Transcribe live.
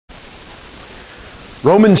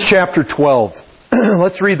Romans chapter 12.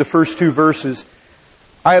 Let's read the first two verses.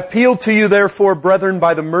 I appeal to you, therefore, brethren,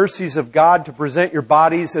 by the mercies of God, to present your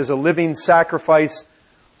bodies as a living sacrifice,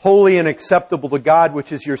 holy and acceptable to God,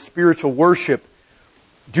 which is your spiritual worship.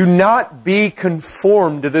 Do not be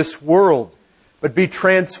conformed to this world, but be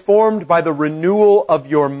transformed by the renewal of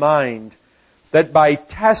your mind, that by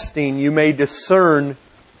testing you may discern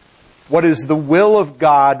what is the will of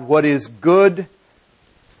God, what is good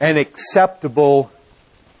and acceptable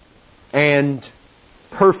and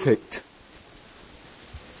perfect.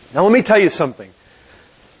 Now let me tell you something.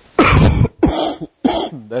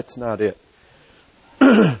 That's not it.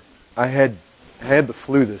 I had the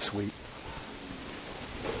flu this week.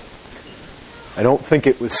 I don't think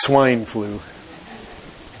it was swine flu.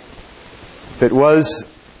 If it was,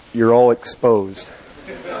 you're all exposed.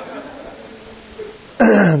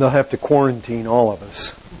 They'll have to quarantine all of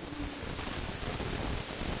us.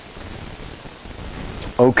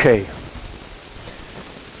 Okay.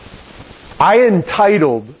 I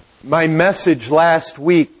entitled my message last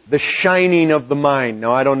week, The Shining of the Mind.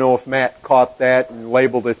 Now, I don't know if Matt caught that and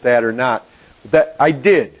labeled it that or not. That I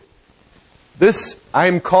did. This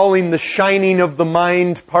I'm calling The Shining of the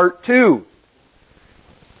Mind Part 2.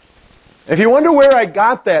 If you wonder where I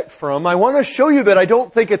got that from, I want to show you that I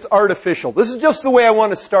don't think it's artificial. This is just the way I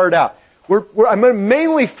want to start out. I'm going to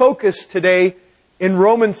mainly focus today in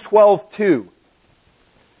Romans 12:2.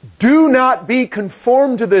 Do not be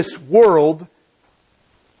conformed to this world,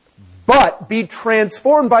 but be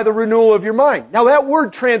transformed by the renewal of your mind. Now that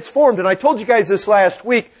word transformed, and I told you guys this last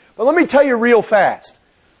week, but let me tell you real fast.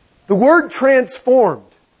 The word transformed,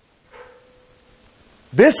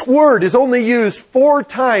 this word is only used 4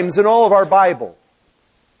 times in all of our Bible.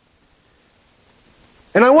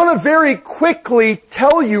 And I want to very quickly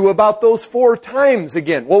tell you about those 4 times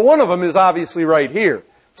again. Well, one of them is obviously right here.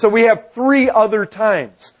 So we have 3 other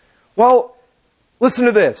times. Well, listen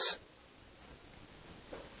to this.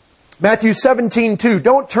 Matthew 17:2.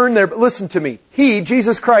 Don't turn there, but listen to me. He,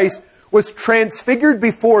 Jesus Christ, was transfigured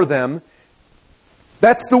before them.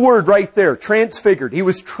 That's the word right there, transfigured. He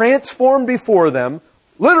was transformed before them.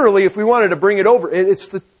 Literally, if we wanted to bring it over,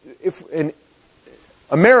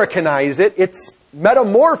 Americanize it, it's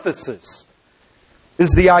metamorphosis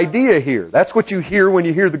is the idea here. That's what you hear when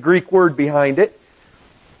you hear the Greek word behind it.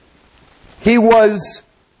 He was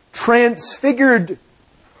transfigured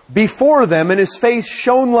before them, and His face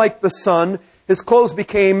shone like the sun. His clothes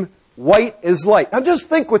became white as light. Now just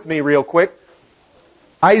think with me real quick.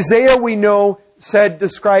 Isaiah, we know, said,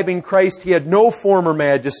 describing Christ, He had no form or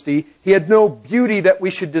majesty. He had no beauty that we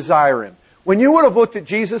should desire Him. When you would have looked at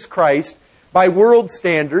Jesus Christ, by world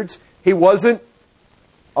standards, He wasn't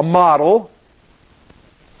a model.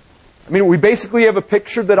 I mean, we basically have a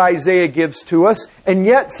picture that Isaiah gives to us, and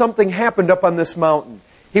yet something happened up on this mountain.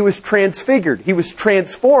 He was transfigured. He was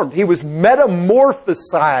transformed. He was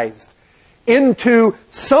metamorphosized into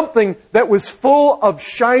something that was full of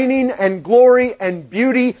shining and glory and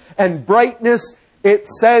beauty and brightness. It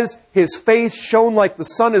says His face shone like the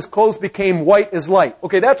sun. His clothes became white as light.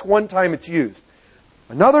 Okay, that's one time it's used.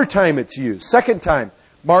 Another time it's used. Second time,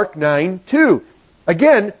 Mark 9:2.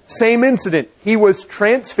 Again, same incident. He was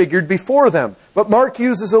transfigured before them. But Mark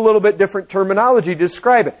uses a little bit different terminology to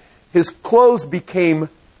describe it. His clothes became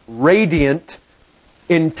radiant,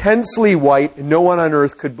 intensely white, and no one on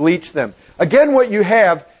earth could bleach them. Again, what you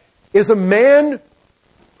have is a man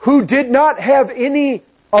who did not have any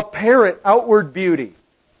apparent outward beauty.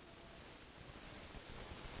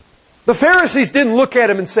 The Pharisees didn't look at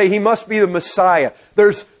Him and say, He must be the Messiah.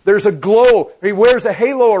 There's a glow. He wears a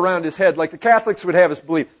halo around His head like the Catholics would have us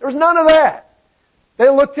believe. There was none of that. They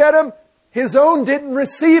looked at Him. His own didn't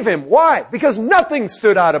receive Him. Why? Because nothing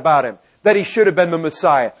stood out about Him that He should have been the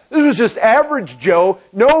Messiah. This was just average Joe.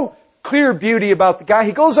 No clear beauty about the guy.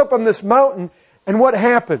 He goes up on this mountain, and what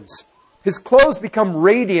happens? His clothes become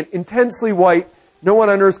radiant, intensely white. No one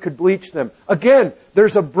on earth could bleach them. Again,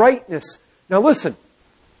 there's a brightness. Now listen.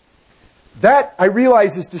 That, I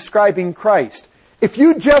realize, is describing Christ. If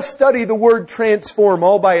you just study the word transform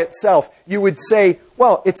all by itself, you would say,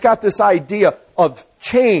 well, it's got this idea of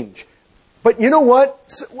change. But you know what?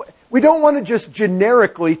 We don't want to just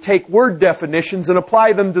generically take word definitions and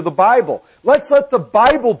apply them to the Bible. Let's let the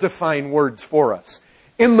Bible define words for us.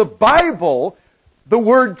 In the Bible, the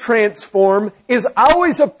word transform is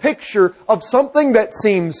always a picture of something that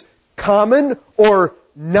seems common or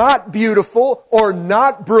not beautiful or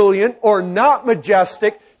not brilliant or not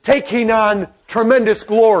majestic, taking on tremendous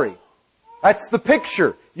glory. That's the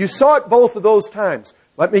picture. You saw it both of those times.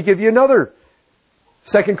 Let me give you another.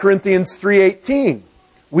 2 Corinthians 3:18.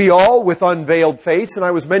 we all with unveiled face, and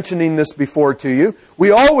I was mentioning this before to you, we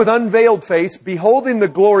all with unveiled face, beholding the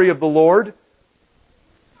glory of the Lord,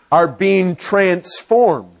 are being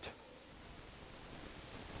transformed.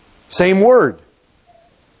 Same word.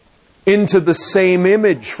 Into the same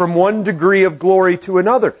image, from one degree of glory to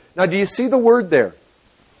another. Now, do you see the word there?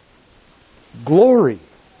 Glory.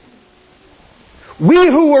 We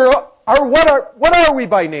who are what are we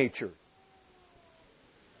by nature?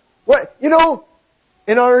 What, you know,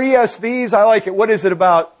 in our ESVs, I like it. What is it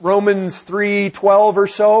about Romans 3:12 or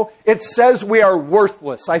so? It says we are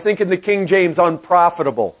worthless. I think in the King James,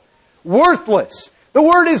 unprofitable. Worthless. The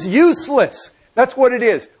word is useless. That's what it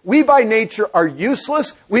is. We by nature are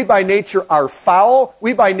useless. We by nature are foul.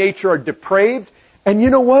 We by nature are depraved. And you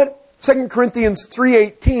know what? 2 Corinthians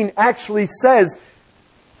 3:18 actually says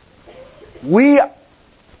we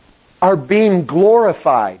are being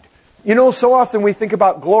glorified. You know, so often we think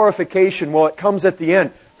about glorification. Well, it comes at the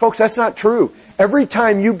end. Folks, that's not true. Every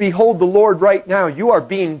time you behold the Lord right now, you are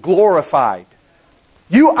being glorified.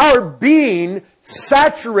 You are being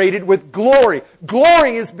saturated with glory.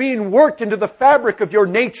 Glory is being worked into the fabric of your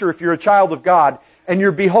nature if you're a child of God and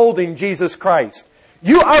you're beholding Jesus Christ.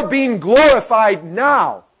 You are being glorified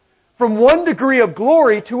now from one degree of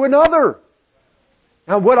glory to another.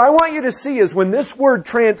 Now, what I want you to see is when this word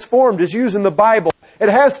transformed is used in the Bible, it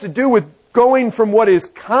has to do with going from what is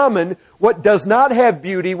common, what does not have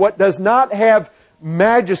beauty, what does not have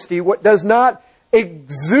majesty, what does not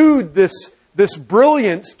exude this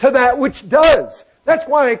brilliance to that which does. That's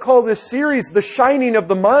why I call this series The Shining of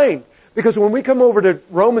the Mind. Because when we come over to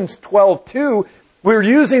Romans 12:2, we're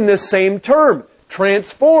using this same term,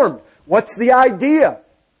 transformed. What's the idea?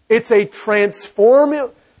 It's a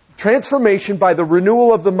transformation by the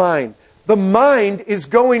renewal of the mind. The mind is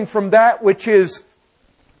going from that which is...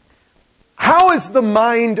 How is the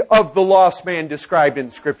mind of the lost man described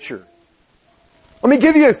in Scripture? Let me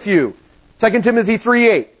give you a few. 2 Timothy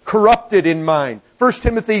 3:8, corrupted in mind. 1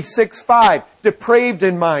 Timothy 6:5, depraved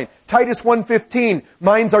in mind. Titus 1:15,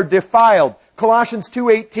 minds are defiled. Colossians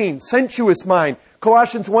 2:18, sensuous mind.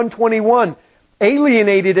 Colossians 1:21,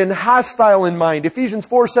 alienated and hostile in mind. Ephesians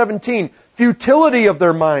 4:17, futility of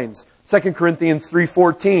their minds. 2 Corinthians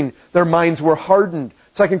 3:14, their minds were hardened.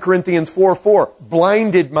 2 Corinthians 4:4,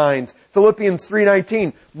 blinded minds. Philippians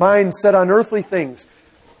 3:19, minds set on earthly things.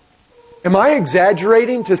 Am I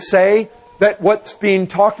exaggerating to say that what's being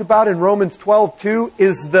talked about in Romans 12:2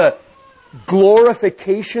 is the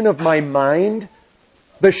glorification of my mind?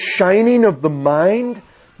 The shining of the mind?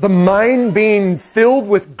 The mind being filled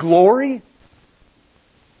with glory?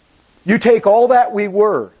 You take all that we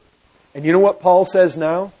were, and you know what Paul says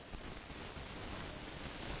now?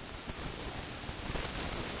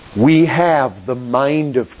 We have the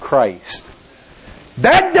mind of Christ.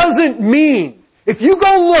 That doesn't mean, if you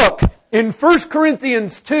go look in 1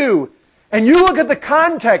 Corinthians 2, and you look at the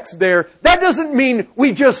context there, that doesn't mean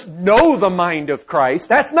we just know the mind of Christ.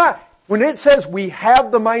 That's not, when it says we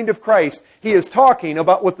have the mind of Christ, he is talking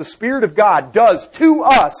about what the Spirit of God does to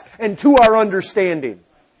us and to our understanding.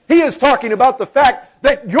 He is talking about the fact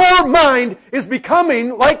that your mind is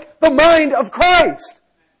becoming like the mind of Christ.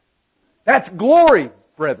 That's glory,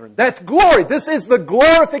 brethren. That's glory. This is the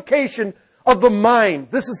glorification of the mind.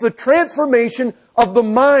 This is the transformation of the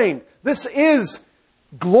mind. This is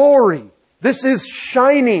glory. This is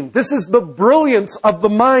shining. This is the brilliance of the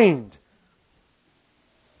mind.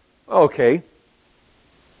 Okay.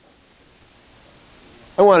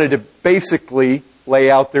 I wanted to basically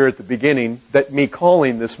lay out there at the beginning that me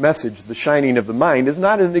calling this message the shining of the mind is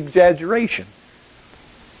not an exaggeration.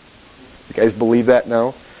 You guys believe that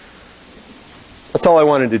now? That's all I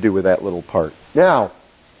wanted to do with that little part. Now,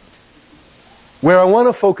 where I want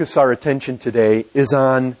to focus our attention today is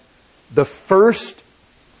on the first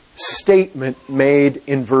statement made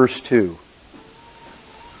in verse 2.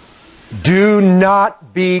 Do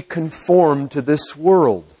not be conformed to this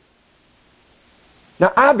world.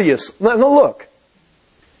 Now, look.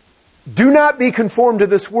 Do not be conformed to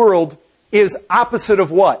this world is opposite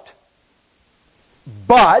of what?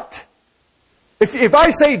 But, if I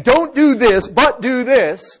say don't do this, but do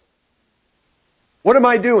this, what am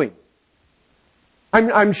I doing?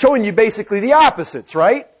 I'm showing you basically the opposites,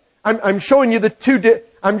 right? I'm showing you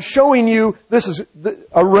I'm showing you this is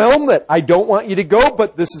a realm that I don't want you to go,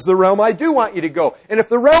 but this is the realm I do want you to go. And if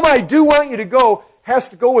the realm I do want you to go has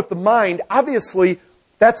to go with the mind, obviously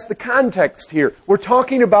that's the context here. We're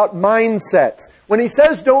talking about mindsets. When he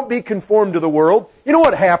says don't be conformed to the world, you know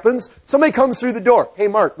what happens? Somebody comes through the door. Hey,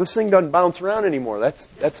 Mark, this thing doesn't bounce around anymore.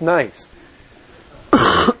 That's nice.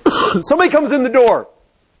 Somebody comes in the door.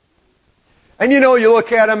 And you know, you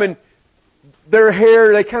look at them and their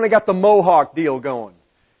hair, they kind of got the mohawk deal going.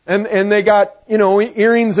 And they got,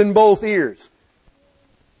 earrings in both ears.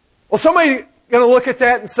 Well, somebody's going to look at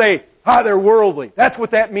that and say, they're worldly. That's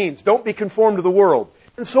what that means. Don't be conformed to the world.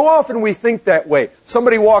 And so often we think that way.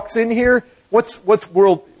 Somebody walks in here, what's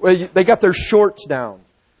world? Well, they got their shorts down.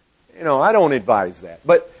 I don't advise that.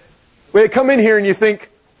 But when they come in here and you think,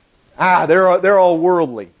 they're all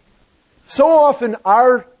worldly. So often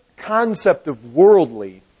our concept of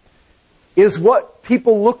worldly is what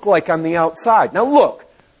people look like on the outside. Now look,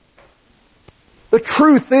 the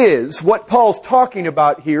truth is, what Paul's talking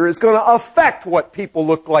about here is going to affect what people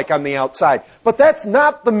look like on the outside. But that's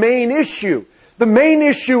not the main issue. The main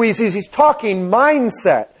issue is he's talking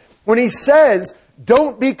mindset. When he says,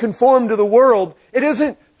 don't be conformed to the world, it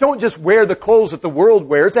isn't, don't just wear the clothes that the world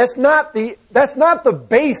wears. That's not the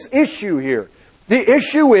base issue here. The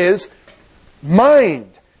issue is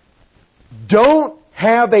mind. Don't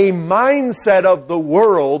have a mindset of the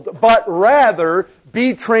world, but rather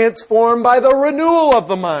be transformed by the renewal of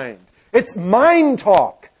the mind. It's mind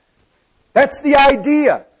talk. That's the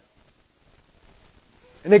idea.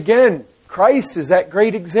 And again, Christ is that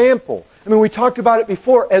great example. We talked about it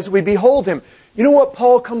before as we behold Him. You know what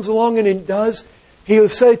Paul comes along and does? He'll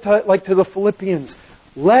say, to the Philippians,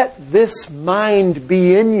 let this mind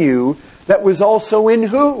be in you that was also in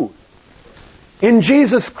who? In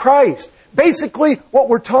Jesus Christ. Basically, what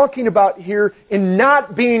we're talking about here in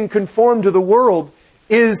not being conformed to the world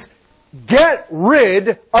is get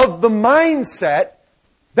rid of the mindset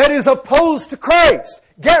that is opposed to Christ.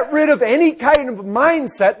 Get rid of any kind of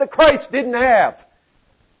mindset that Christ didn't have.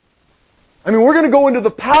 We're going to go into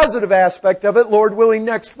the positive aspect of it, Lord willing,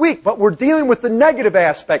 next week, but we're dealing with the negative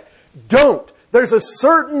aspect. Don't. There's a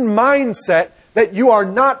certain mindset that you are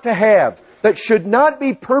not to have, that should not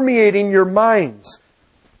be permeating your minds.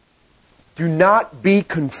 Do not be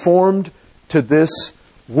conformed to this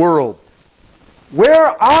world.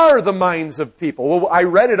 Where are the minds of people? Well, I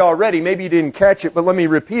read it already. Maybe you didn't catch it, but let me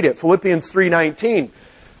repeat it. Philippians 3:19.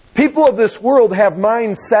 People of this world have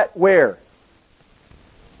minds set where?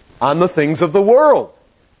 On the things of the world.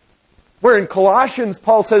 Where in Colossians,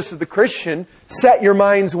 Paul says to the Christian, set your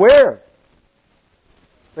minds where?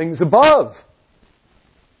 Things above.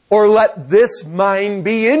 Or let this mind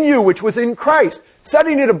be in you, which was in Christ.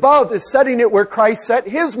 Setting it above is setting it where Christ set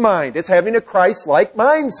His mind. It's having a Christ-like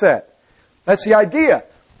mindset. That's the idea.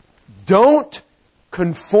 Don't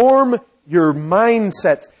conform your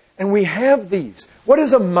mindsets. And we have these. What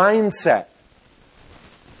is a mindset?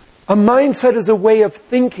 A mindset is a way of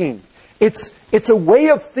thinking. It's a way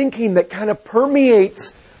of thinking that kind of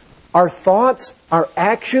permeates our thoughts, our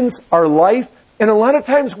actions, our life. And a lot of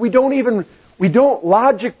times we don't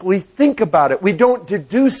logically think about it. We don't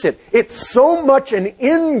deduce it. It's so much an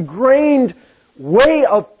ingrained way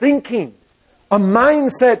of thinking. A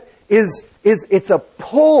mindset it's a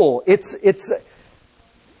pull. It's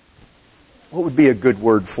what would be a good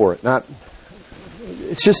word for it? A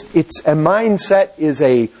mindset is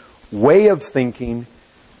a way of thinking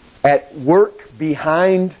at work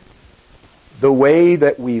behind the way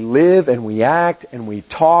that we live and we act and we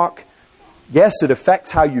talk. Yes, it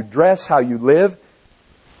affects how you dress, how you live.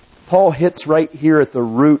 Paul hits right here at the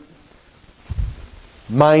root.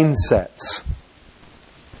 Mindsets.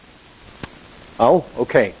 Oh,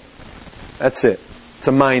 okay. That's it. It's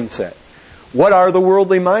a mindset. What are the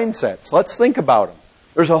worldly mindsets? Let's think about them.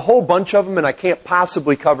 There's a whole bunch of them, and I can't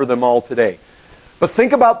possibly cover them all today. But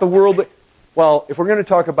think about the world. Well, if we're going to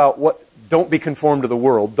talk about don't be conformed to the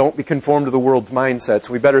world, don't be conformed to the world's mindsets,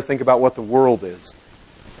 we better think about what the world is.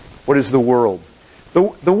 What is the world?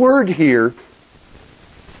 The word here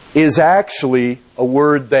is actually a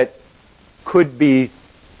word that could be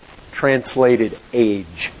translated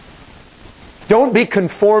age. Don't be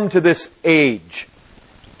conformed to this age.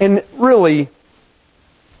 And really,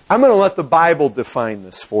 I'm going to let the Bible define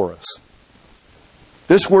this for us.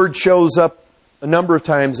 This word shows up a number of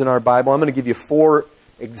times in our Bible. I'm going to give you 4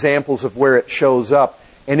 examples of where it shows up.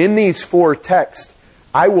 And in these 4 texts,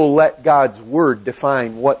 I will let God's Word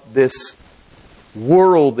define what this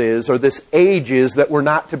world is, or this age is, that we're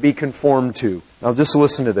not to be conformed to. Now just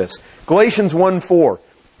listen to this. Galatians 1:4.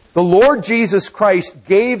 The Lord Jesus Christ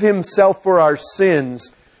gave Himself for our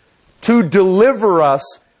sins to deliver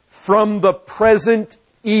us from the present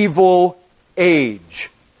evil age.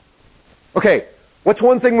 Okay, what's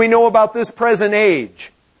one thing we know about this present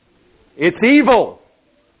age? It's evil.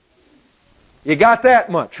 You got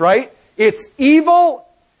that much, right? It's evil,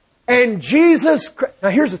 and Jesus Christ. Now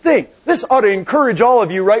here's the thing. This ought to encourage all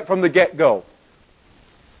of you right from the get-go.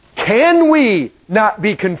 Can we not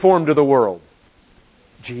be conformed to the world?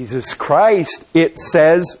 Jesus Christ, it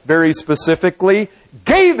says very specifically,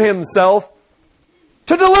 gave Himself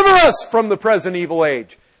to deliver us from the present evil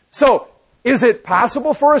age. So, is it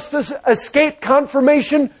possible for us to escape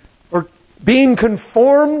conformation or being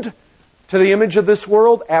conformed to the image of this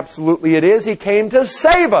world? Absolutely it is. He came to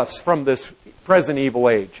save us from this present evil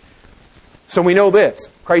age. So we know this.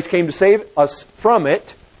 Christ came to save us from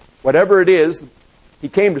it. Whatever it is, He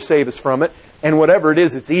came to save us from it. And whatever it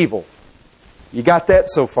is, it's evil. You got that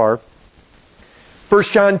so far? 1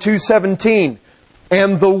 John 2:17.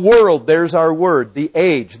 And the world, there's our word, the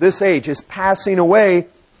age, this age is passing away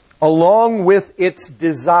along with its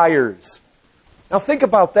desires. Now think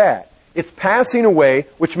about that. It's passing away,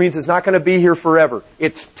 which means it's not going to be here forever.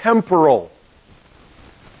 It's temporal.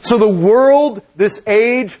 So the world, this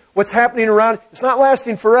age, what's happening around, it's not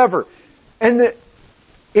lasting forever. And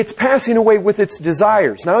it's passing away with its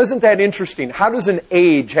desires. Now isn't that interesting? How does an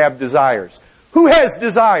age have desires? Who has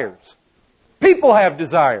desires? People have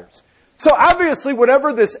desires. So obviously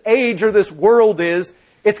whatever this age or this world is,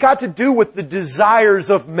 it's got to do with the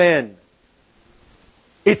desires of men.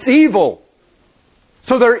 It's evil.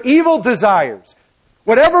 So they're evil desires.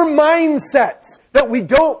 Whatever mindsets that we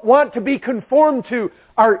don't want to be conformed to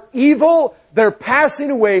are evil, they're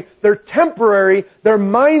passing away, they're temporary, they're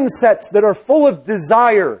mindsets that are full of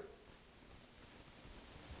desire.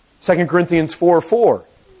 2 Corinthians 4:4.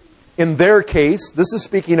 In their case, this is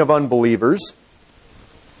speaking of unbelievers,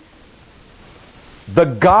 the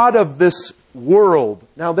God of this world,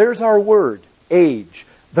 now there's our word, age.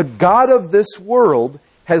 The God of this world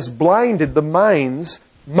has blinded the minds.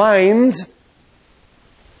 You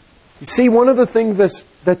see, one of the things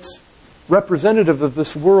that's representative of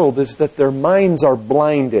this world is that their minds are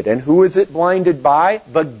blinded. And who is it blinded by?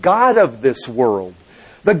 The God of this world.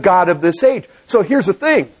 The God of this age. So here's the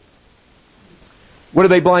thing. What are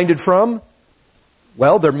they blinded from?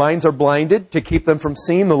 Well, their minds are blinded to keep them from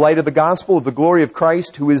seeing the light of the gospel of the glory of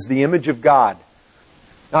Christ, who is the image of God.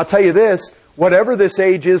 Now, I'll tell you this, whatever this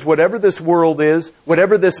age is, whatever this world is,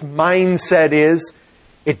 whatever this mindset is,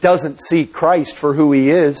 it doesn't see Christ for who He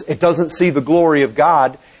is. It doesn't see the glory of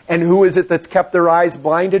God. And who is it that's kept their eyes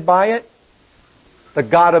blinded by it? The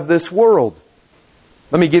God of this world.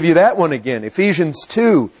 Let me give you that one again. Ephesians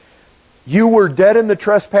 2. You were dead in the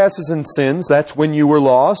trespasses and sins. That's when you were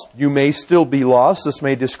lost. You may still be lost. This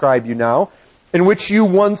may describe you now. In which you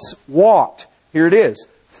once walked. Here it is.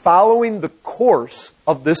 Following the course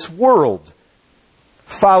of this world.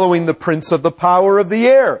 Following the prince of the power of the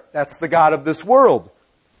air. That's the God of this world.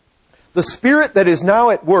 The spirit that is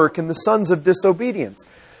now at work in the sons of disobedience.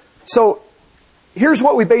 So, here's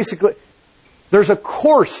what we basically... There's a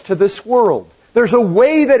course to this world. There's a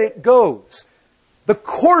way that it goes. The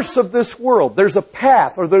course of this world. There's a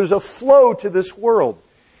path or there's a flow to this world.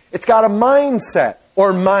 It's got a mindset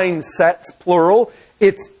or mindsets, plural.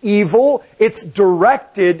 It's evil. It's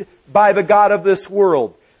directed by the God of this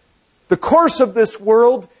world. The course of this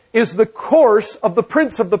world is the course of the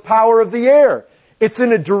prince of the power of the air. It's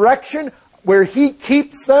in a direction where He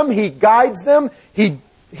keeps them, He guides them, He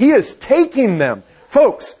is taking them.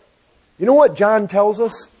 Folks, you know what John tells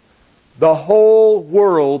us? The whole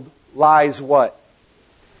world lies what?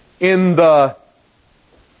 The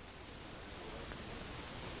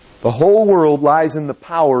whole world lies in the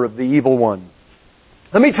power of the evil one.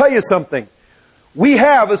 Let me tell you something. We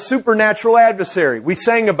have a supernatural adversary. We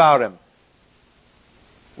sang about him.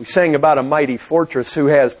 We sang about a mighty fortress who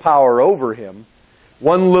has power over him.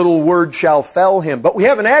 One little word shall fell him. But we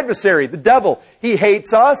have an adversary, the devil. He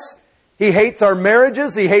hates us. He hates our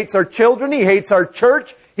marriages. He hates our children. He hates our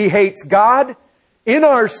church. He hates God. In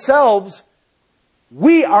ourselves,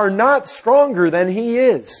 we are not stronger than He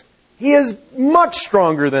is. He is much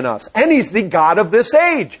stronger than us. And He's the God of this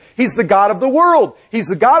age. He's the God of the world. He's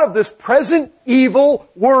the God of this present evil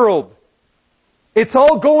world. It's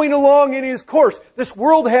all going along in His course. This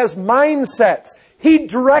world has mindsets. He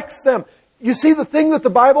directs them. You see, the thing that the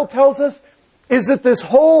Bible tells us is that this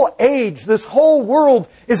whole age, this whole world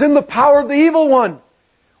is in the power of the evil one.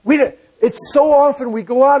 It's so often we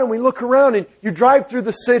go out and we look around and you drive through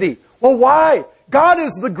the city. Well, why? God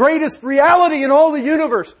is the greatest reality in all the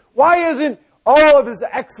universe. Why isn't all of His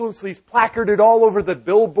excellencies placarded all over the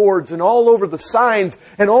billboards and all over the signs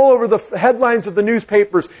and all over the headlines of the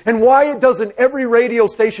newspapers? And why doesn't every radio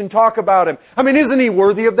station talk about Him? I mean, isn't He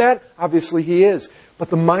worthy of that? Obviously He is. But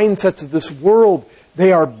the mindsets of this world,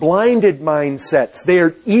 they are blinded mindsets. They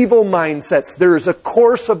are evil mindsets. There is a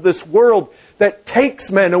course of this world that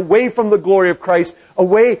takes men away from the glory of Christ,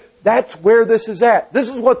 away. That's where this is at. This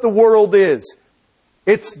is what the world is.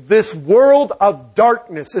 It's this world of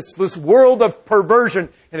darkness. It's this world of perversion.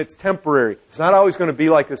 and it's temporary. It's not always going to be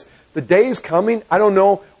like this. The day is coming. I don't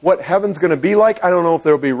know what heaven's going to be like. I don't know if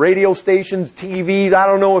there'll be radio stations, TVs. I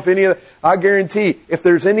don't know if any of that. I guarantee, if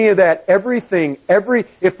there's any of that,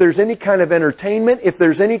 if there's any kind of entertainment, if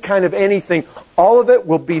there's any kind of anything, all of it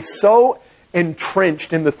will be so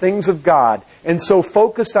entrenched in the things of God and so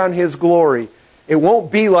focused on His glory. It won't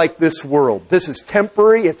be like this world. This is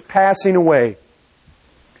temporary. It's passing away.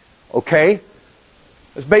 Okay?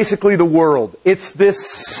 It's basically the world. It's this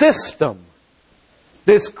system,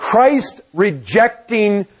 this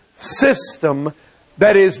Christ-rejecting system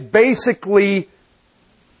that is basically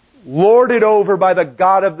lorded over by the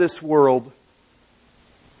god of this world.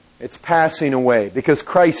 It's passing away because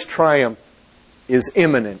Christ's triumph is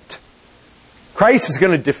imminent. Christ is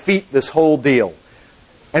going to defeat this whole deal.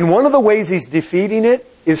 And one of the ways He's defeating it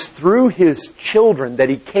is through His children that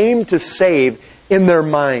He came to save in their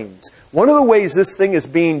minds. One of the ways this thing is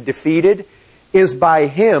being defeated is by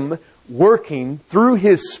Him working through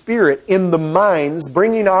His Spirit in the minds,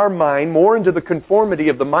 bringing our mind more into the conformity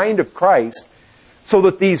of the mind of Christ, so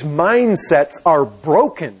that these mindsets are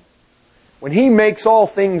broken. When He makes all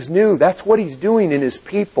things new, that's what He's doing in His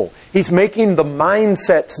people. He's making the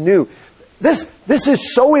mindsets new. This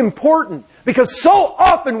is so important because so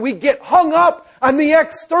often we get hung up on the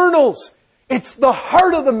externals. It's the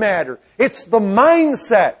heart of the matter. It's the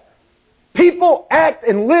mindset. People act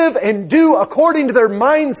and live and do according to their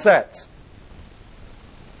mindsets.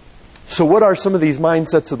 So what are some of these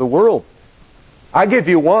mindsets of the world? I'll give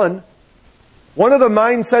you one. One of the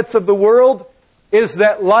mindsets of the world is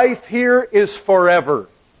that life here is forever.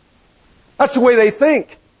 That's the way they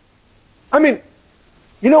think. I mean,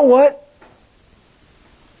 you know what?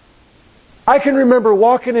 I can remember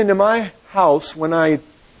walking into my house when I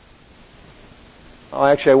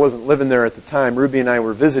wasn't living there at the time. Ruby and I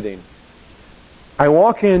were visiting. I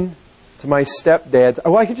walk in to my stepdad's.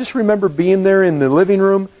 I can just remember being there in the living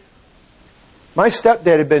room. My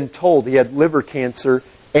stepdad had been told he had liver cancer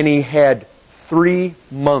and he had 3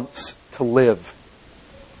 months to live.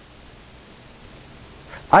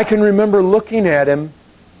 I can remember looking at him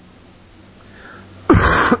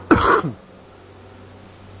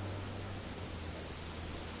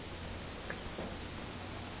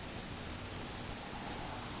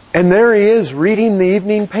and there he is reading the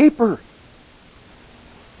evening paper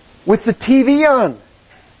with the TV on.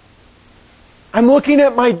 I'm looking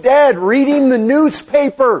at my dad reading the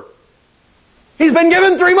newspaper. He's been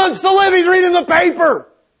given 3 months to live. He's reading the paper.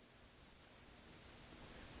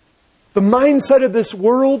 The mindset of this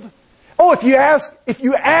world. Oh, if you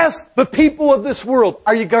ask the people of this world,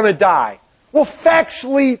 are you going to die? Well,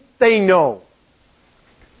 factually, they know.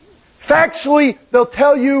 Factually, they'll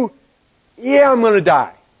tell you, yeah, I'm going to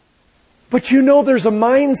die. But you know there's a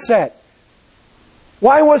mindset.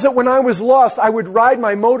 Why was it when I was lost, I would ride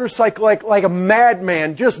my motorcycle like a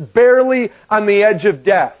madman, just barely on the edge of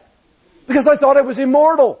death? Because I thought I was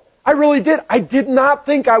immortal. I really did. I did not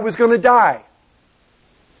think I was going to die.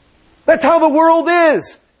 That's how the world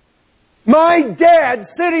is. My dad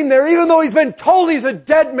sitting there, even though he's been told he's a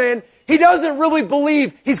dead man, he doesn't really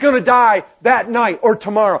believe he's going to die that night or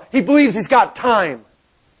tomorrow. He believes he's got time.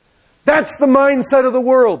 That's the mindset of the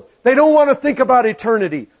world. They don't want to think about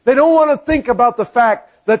eternity. They don't want to think about the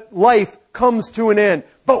fact that life comes to an end.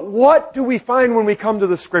 But what do we find when we come to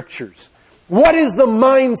the Scriptures? What is the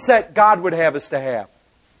mindset God would have us to have?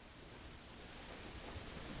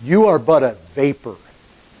 You are but a vapor.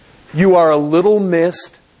 You are a little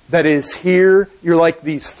mist that is here. You're like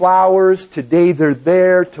these flowers. Today they're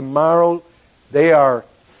there. Tomorrow they are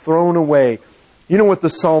thrown away. You know what the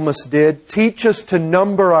psalmist did? Teach us to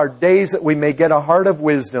number our days that we may get a heart of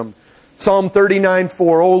wisdom. Psalm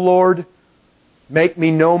 39:4, O Lord, make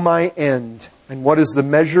me know my end. And what is the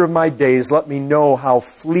measure of my days? Let me know how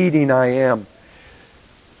fleeting I am.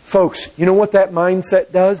 Folks, you know what that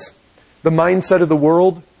mindset does? The mindset of the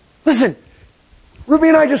world? Listen, Ruby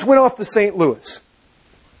and I just went off to St. Louis.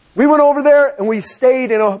 We went over there and we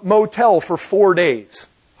stayed in a motel for 4 days.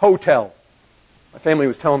 Hotel. My family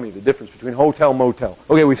was telling me the difference between hotel and motel.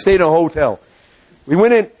 Okay, we stayed in a hotel. We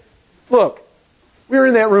went in. Look, we were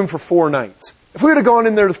in that room for 4 nights. If we would have gone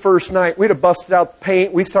in there the first night, we'd have busted out the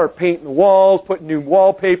paint. We start painting the walls, putting new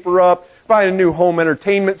wallpaper up, buying a new home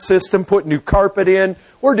entertainment system, putting new carpet in.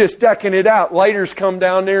 We're just decking it out. Lighters come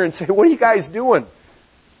down there and say, what are you guys doing?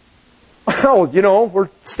 Oh, you know, we're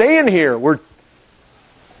staying here. We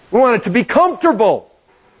want it to be comfortable.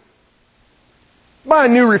 Buy a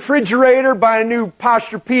new refrigerator, buy a new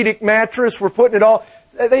Posturepedic mattress. We're putting it all.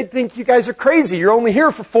 They think you guys are crazy. You're only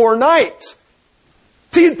here for 4 nights.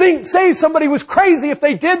 So you'd say somebody was crazy if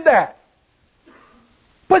they did that.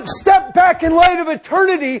 But step back in light of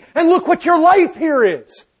eternity and look what your life here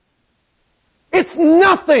is. It's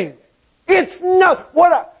nothing. It's not.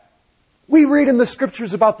 We read in the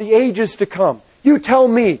Scriptures about the ages to come. You tell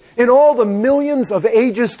me, in all the millions of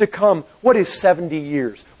ages to come, what is 70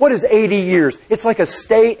 years? What is 80 years? It's like a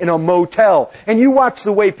stay in a motel. And you watch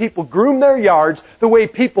the way people groom their yards, the way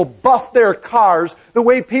people buff their cars, the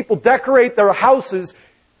way people decorate their houses.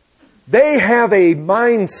 They have a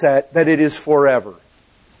mindset that it is forever.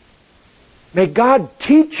 May God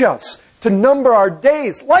teach us to number our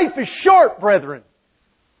days. Life is short, brethren.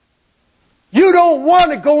 You don't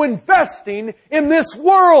want to go investing in this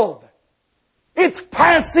world. It's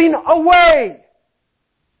passing away.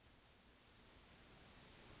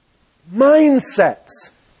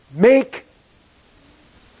 Mindsets make...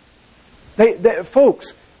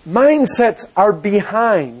 folks, mindsets are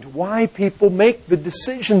behind why people make the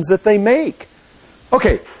decisions that they make.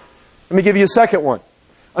 Okay, let me give you a second one.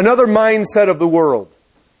 Another mindset of the world.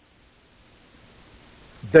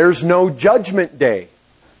 There's no judgment day.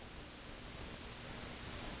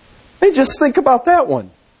 Hey, just think about that one.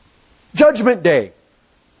 Judgment day.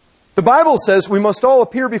 The Bible says we must all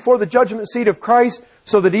appear before the judgment seat of Christ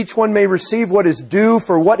so that each one may receive what is due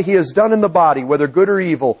for what he has done in the body, whether good or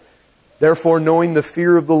evil. Therefore, knowing the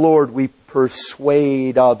fear of the Lord, we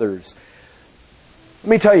persuade others. Let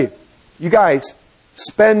me tell you, you guys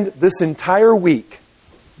spend this entire week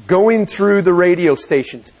going through the radio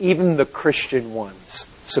stations, even the Christian ones,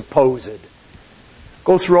 supposed.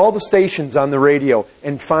 Go through all the stations on the radio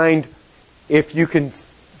and find if you can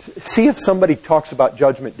see if somebody talks about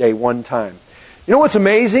Judgment Day one time. You know what's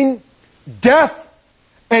amazing? Death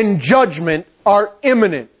and judgment are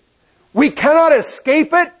imminent. We cannot escape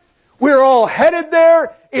it. We're all headed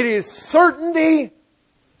there. It is certainty.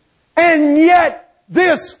 And yet,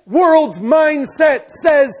 this world's mindset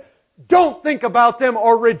says, don't think about them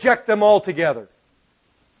or reject them altogether.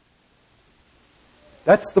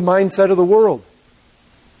 That's the mindset of the world.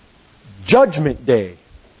 Judgment Day.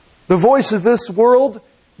 The voice of this world,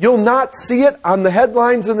 you'll not see it on the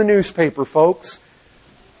headlines in the newspaper, folks.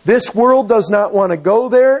 This world does not want to go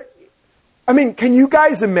there. I mean, can you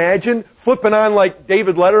guys imagine flipping on like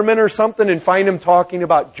David Letterman or something and find him talking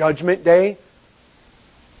about Judgment Day?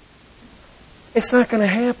 It's not going to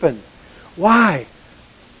happen. Why?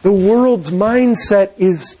 The world's mindset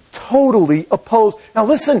is totally opposed. Now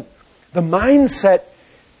listen, the mindset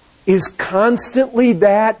is constantly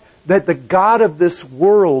that the God of this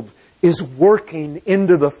world is working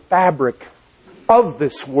into the fabric of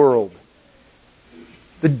this world.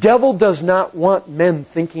 The devil does not want men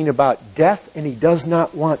thinking about death, and he does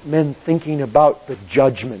not want men thinking about the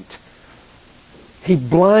judgment. He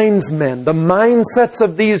blinds men. The mindsets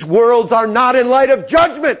of these worlds are not in light of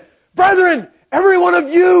judgment. Brethren, every one of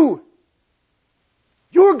you,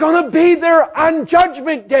 you're going to be there on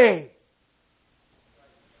Judgment Day.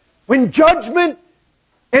 When judgment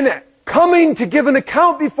and coming to give an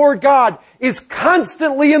account before God is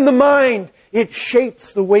constantly in the mind, it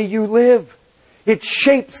shapes the way you live. It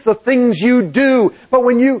shapes the things you do. But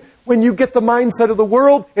when you get the mindset of the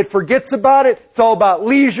world, it forgets about it. It's all about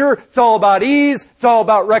leisure. It's all about ease. It's all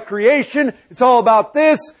about recreation. It's all about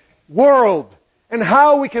this world and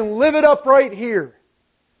how we can live it up right here.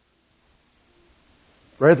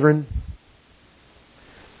 Brethren,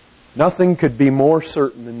 nothing could be more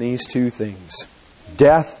certain than these two things.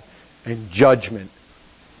 Death and judgment.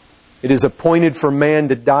 It is appointed for man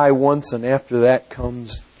to die once, and after that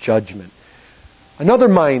comes judgment. Another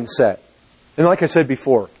mindset, and like I said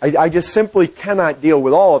before, I just simply cannot deal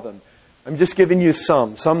with all of them. I'm just giving you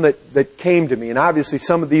some that came to me, and obviously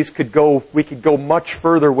some of these we could go much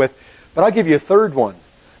further with, but I'll give you a third one.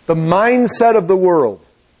 The mindset of the world.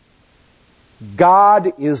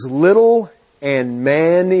 God is little and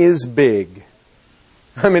man is big.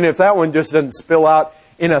 I mean, if that one just doesn't spill out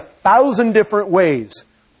in 1,000 different ways.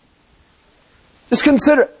 Just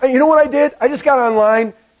consider, you know what I did? I just got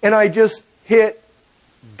online and I just hit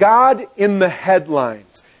God in the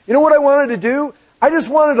headlines. You know what I wanted to do? I just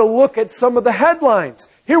wanted to look at some of the headlines.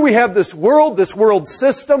 Here we have this world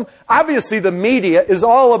system. Obviously the media is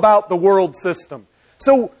all about the world system.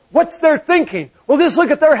 So what's their thinking? Well, just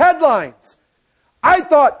look at their headlines. I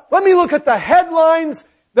thought, let me look at the headlines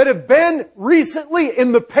that have been recently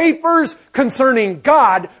in the papers concerning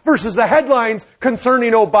God versus the headlines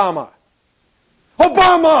concerning Obama.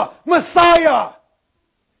 Obama, Messiah!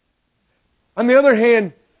 On the other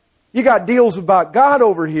hand, you got deals about God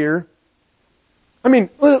over here. I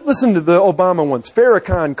mean, listen to the Obama ones.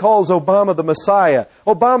 Farrakhan calls Obama the Messiah.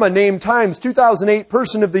 Obama named Times 2008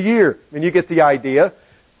 Person of the Year. I mean, you get the idea.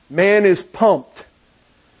 Man is pumped.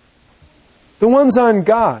 The one's on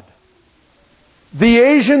God. The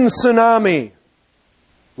Asian tsunami.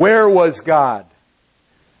 Where was God?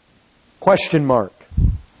 Question mark.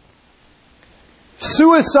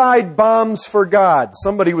 Suicide bombs for God.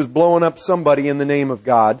 Somebody was blowing up somebody in the name of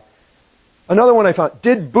God. Another one I found.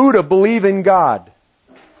 Did Buddha believe in God?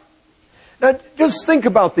 Now, just think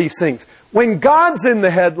about these things. When God's in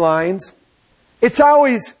the headlines, it's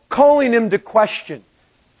always calling Him to question.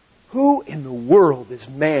 Who in the world is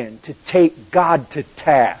man to take God to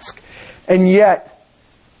task? And yet,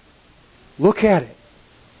 look at it.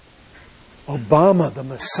 Obama, the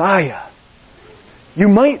Messiah. You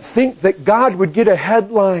might think that God would get a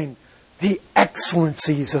headline, the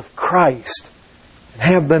excellencies of Christ, and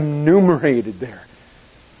have them enumerated there.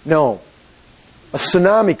 No. A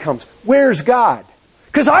tsunami comes. Where's God?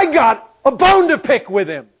 Because I got a bone to pick with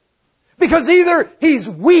Him. Because either He's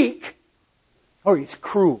weak or He's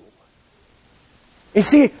cruel. You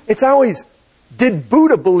see, it's always, did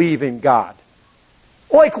Buddha believe in God?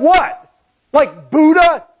 Like what? Like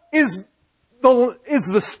Buddha is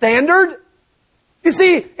the standard? You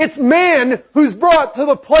see, it's man who's brought to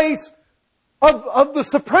the place of the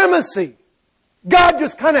supremacy. God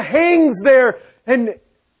just kind of hangs there, and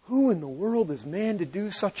who in the world is man to do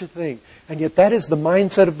such a thing? And yet that is the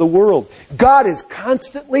mindset of the world. God is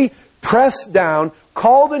constantly pressed down,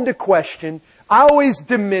 called into question, always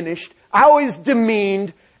diminished, always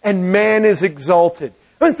demeaned, and man is exalted.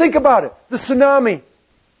 I mean, think about it. The tsunami.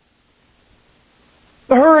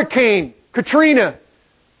 The hurricane, Katrina,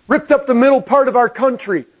 ripped up the middle part of our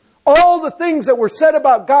country. All the things that were said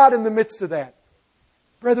about God in the midst of that.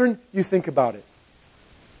 Brethren, you think about it.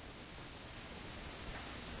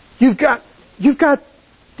 You've got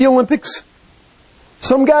the Olympics.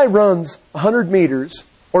 Some guy runs 100 meters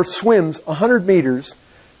or swims 100 meters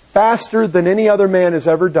faster than any other man has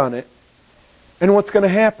ever done it. And what's going to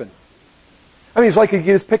happen? I mean, he's likely to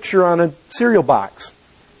get his picture on a cereal box.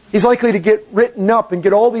 He's likely to get written up and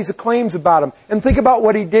get all these acclaims about him. And think about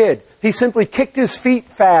what he did. He simply kicked his feet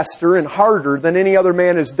faster and harder than any other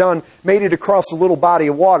man has done, made it across a little body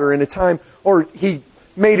of water in a time, or he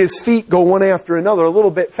made his feet go one after another a little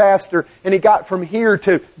bit faster, and he got from here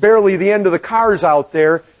to barely the end of the cars out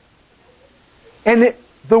there. And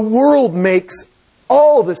the world makes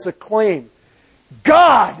all this acclaim.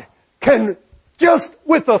 God can, just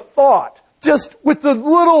with a thought, just with the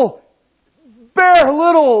bare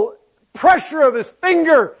little pressure of His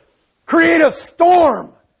finger, create a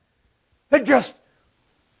storm that just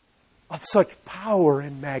of such power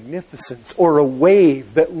and magnificence, or a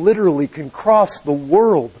wave that literally can cross the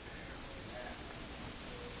world.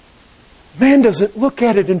 Man doesn't look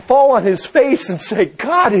at it and fall on his face and say,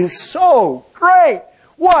 God is so great.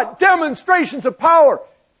 What demonstrations of power.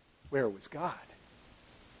 Where was God?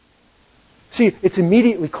 See, it's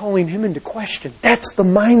immediately calling Him into question. That's the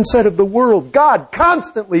mindset of the world. God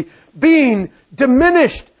constantly being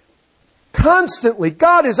diminished. Constantly.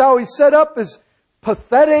 God is always set up as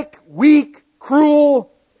pathetic, weak,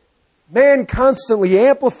 cruel. Man constantly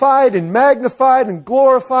amplified and magnified and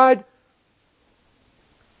glorified.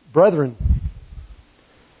 Brethren,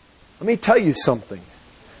 let me tell you something.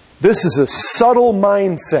 This is a subtle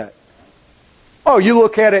mindset. Oh, you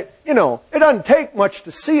look at it, it doesn't take much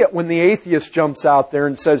to see it when the atheist jumps out there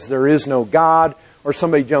and says there is no God, or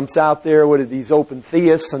somebody jumps out there with these open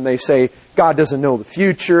theists and they say God doesn't know the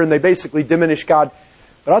future, and they basically diminish God.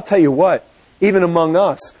 But I'll tell you what, even among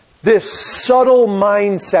us, this subtle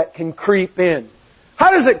mindset can creep in.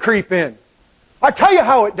 How does it creep in? I'll tell you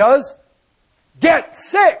how it does. Get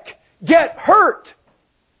sick. Get hurt.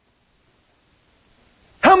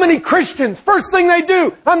 How many Christians, first thing they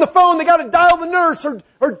do, on the phone, they got to dial the nurse or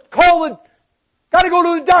call the, got to go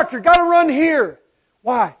to the doctor, got to run here.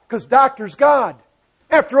 Why? Because doctor's God.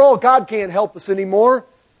 After all, God can't help us anymore.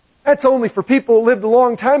 That's only for people who lived a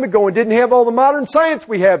long time ago and didn't have all the modern science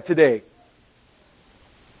we have today.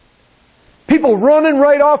 People running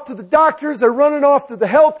right off to the doctors, they're running off to the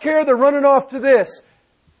health care, they're running off to this.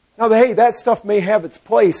 Now, hey, that stuff may have its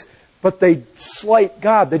place, but they slight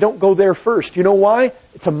God. They don't go there first. You know why?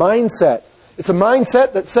 It's a mindset. It's a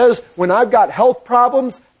mindset that says, when I've got health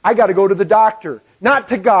problems, I got to go to the doctor. Not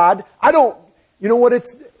to God. You know what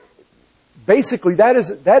it's... Basically, that is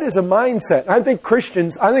a mindset. I think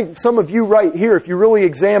Christians, I think some of you right here, if you really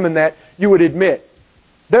examine that, you would admit,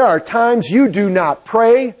 there are times you do not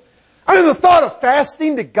pray. I mean, the thought of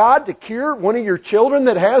fasting to God to cure one of your children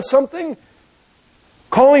that has something,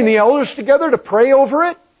 calling the elders together to pray over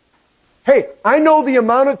it. Hey, I know the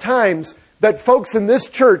amount of times that folks in this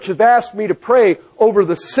church have asked me to pray over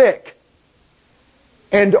the sick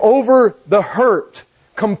and over the hurt,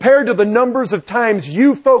 compared to the numbers of times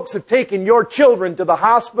you folks have taken your children to the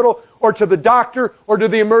hospital or to the doctor or to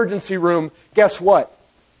the emergency room, guess what?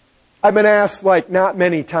 I've been asked like not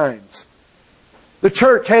many times. The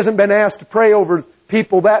church hasn't been asked to pray over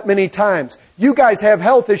people that many times. You guys have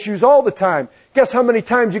health issues all the time. Guess how many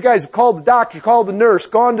times you guys have called the doctor, called the nurse,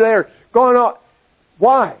 gone there, gone out.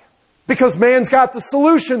 Why? Because man's got the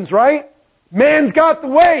solutions, right? Man's got the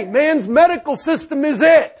way. Man's medical system is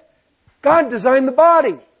it. God designed the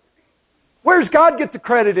body. Where's God get the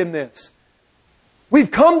credit in this?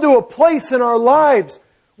 We've come to a place in our lives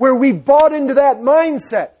where we bought into that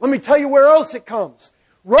mindset. Let me tell you where else it comes.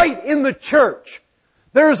 Right in the church.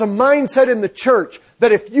 There's a mindset in the church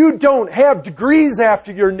that if you don't have degrees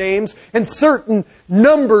after your names and certain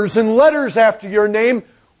numbers and letters after your name,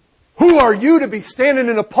 who are you to be standing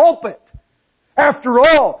in a pulpit? After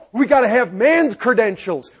all, we got to have man's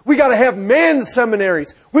credentials. We got to have man's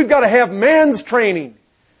seminaries. We've got to have man's training.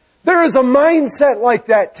 There is a mindset like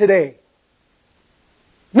that today.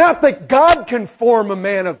 Not that God can form a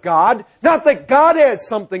man of God. Not that God has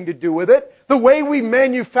something to do with it. The way we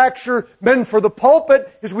manufacture men for the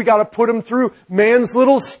pulpit is we got to put them through man's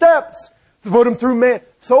little steps. To put them through man.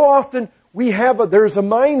 So often there's a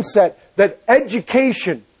mindset that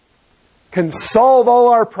education can solve all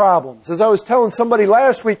our problems. As I was telling somebody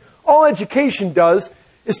last week, all education does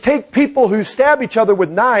is take people who stab each other with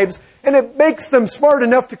knives and it makes them smart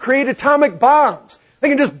enough to create atomic bombs. They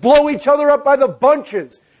can just blow each other up by the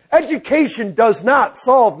bunches. Education does not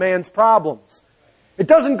solve man's problems. It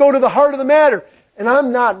doesn't go to the heart of the matter. And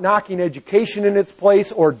I'm not knocking education in its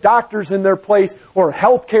place or doctors in their place or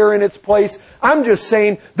healthcare in its place. I'm just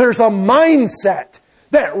saying there's a mindset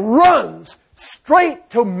that runs straight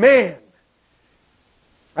to man.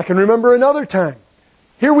 I can remember another time.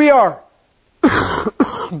 Here we are,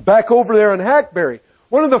 back over there in Hackberry.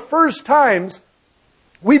 One of the first times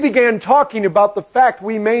we began talking about the fact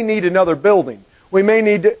we may need another building. We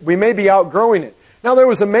may be outgrowing it. Now there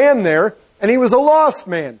was a man there, and he was a lost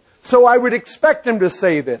man. So I would expect him to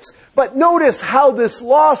say this. But notice how this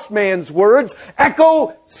lost man's words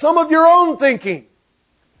echo some of your own thinking.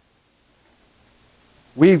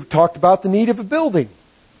 We've talked about the need of a building.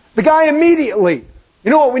 The guy immediately, you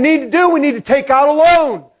know what we need to do? We need to take out a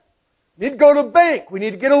loan. We need to go to the bank. We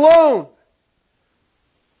need to get a loan.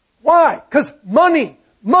 Why? Because money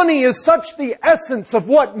is such the essence of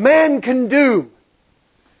what man can do.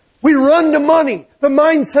 We run to money. The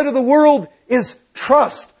mindset of the world is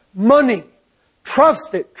trust money.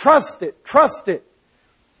 Trust it, trust it, trust it.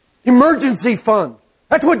 Emergency fund.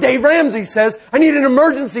 That's what Dave Ramsey says. I need an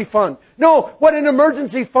emergency fund. No, what an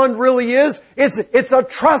emergency fund really is, it's a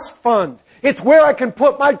trust fund. It's where I can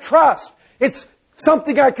put my trust. It's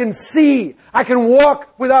something I can see. I can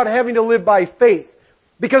walk without having to live by faith.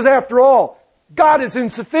 Because after all, God is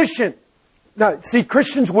insufficient. Now, see,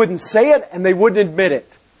 Christians wouldn't say it and they wouldn't admit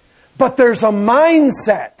it. But there's a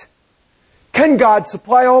mindset. Can God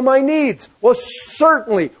supply all my needs? Well,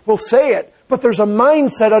 certainly, we'll say it. But there's a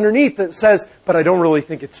mindset underneath that says, but I don't really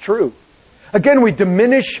think it's true. Again, we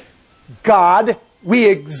diminish God. We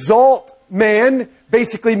exalt man.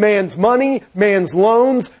 Basically, man's money, man's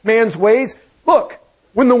loans, man's ways. Look,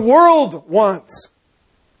 when the world wants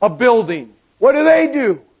a building, what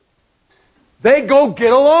do? They go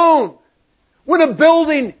get a loan. When a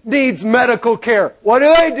building needs medical care, what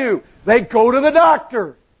do? They go to the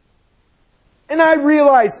doctor. And I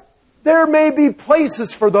realize there may be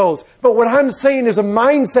places for those. But what I'm saying is a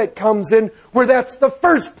mindset comes in where that's the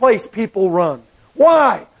first place people run.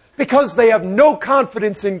 Why? Because they have no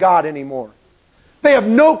confidence in God anymore. They have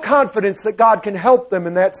no confidence that God can help them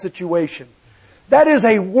in that situation. That is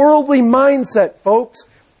a worldly mindset, folks.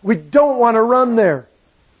 We don't want to run there.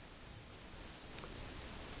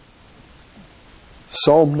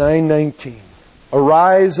 Psalm 9:19.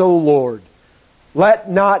 Arise, O Lord.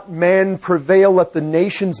 Let not man prevail. Let the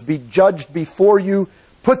nations be judged before you.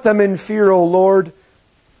 Put them in fear, O Lord.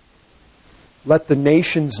 Let the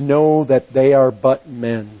nations know that they are but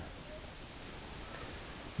men.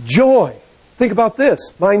 Joy. Think about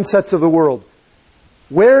this. Mindsets of the world.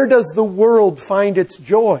 Where does the world find its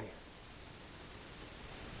joy?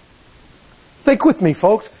 Think with me,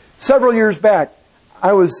 folks. Several years back,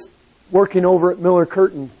 I was working over at Miller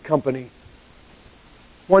Curtain Company.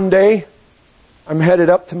 One day, I'm headed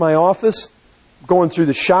up to my office, going through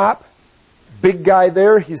the shop. Big guy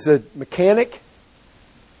there, he's a mechanic.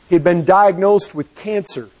 He'd been diagnosed with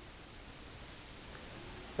cancer.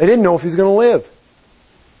 They didn't know if he was going to live.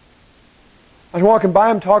 I was walking by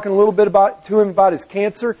him, talking a little bit to him about his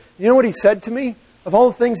cancer. You know what he said to me? Of all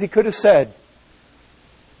the things he could have said.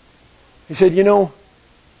 He said, you know,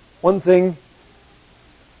 one thing,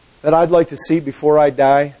 that I'd like to see before I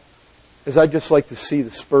die is I'd just like to see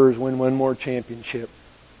the Spurs win one more championship.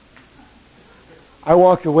 I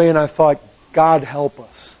walked away and I thought, God help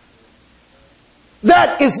us.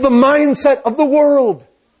 That is the mindset of the world.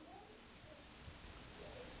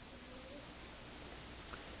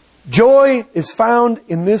 Joy is found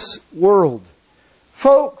in this world.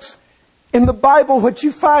 Folks, in the Bible, what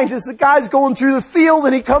you find is the guy's going through the field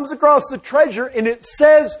and he comes across the treasure and it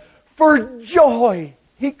says, for joy,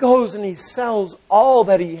 he goes and he sells all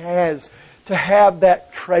that he has to have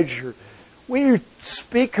that treasure. We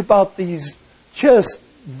speak about these just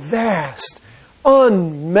vast,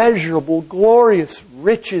 unmeasurable, glorious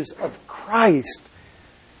riches of Christ.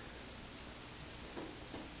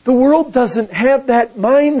 The world doesn't have that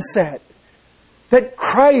mindset that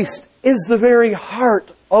Christ is the very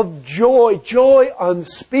heart of joy, joy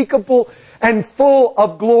unspeakable and full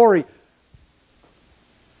of glory.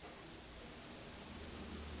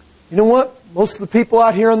 You know what? Most of the people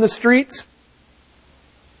out here on the streets,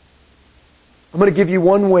 I'm going to give you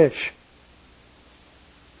one wish.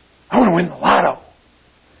 I want to win the lotto.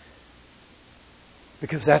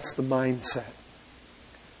 Because that's the mindset.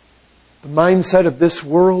 The mindset of this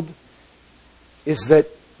world is that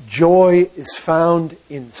joy is found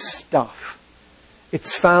in stuff.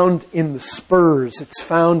 It's found in the spurs. It's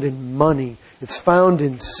found in money. It's found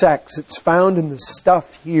in sex. It's found in the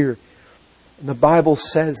stuff here. And the Bible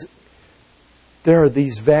says there are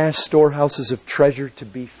these vast storehouses of treasure to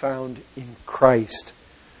be found in Christ.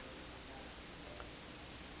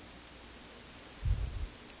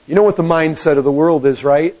 You know what the mindset of the world is,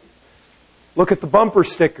 right? Look at the bumper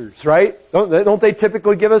stickers, right? Don't they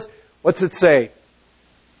typically give us, what's it say?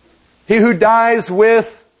 He who dies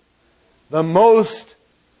with the most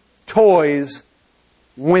toys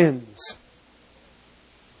wins.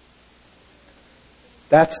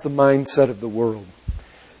 That's the mindset of the world.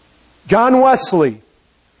 John Wesley,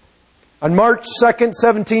 on March 2nd,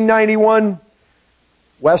 1791,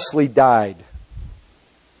 Wesley died.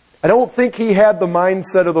 I don't think he had the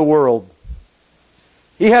mindset of the world.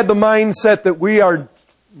 He had the mindset that we are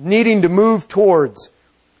needing to move towards.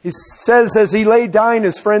 He says, as he lay dying,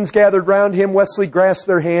 his friends gathered round him. Wesley grasped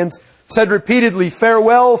their hands, said repeatedly,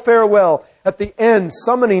 "Farewell, farewell." At the end,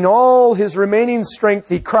 summoning all his remaining strength,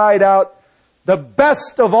 he cried out, "The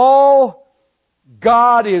best of all,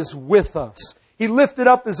 God is with us." He lifted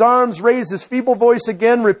up his arms, raised his feeble voice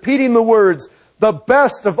again, repeating the words, "The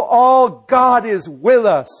best of all, God is with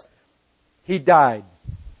us." He died.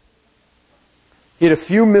 He had a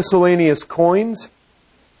few miscellaneous coins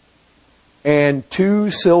and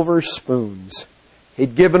 2 silver spoons.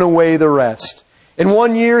 He'd given away the rest. In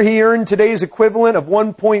 1 year, he earned today's equivalent of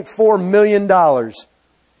 $1.4 million.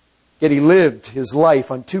 Yet he lived his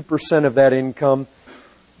life on 2% of that income,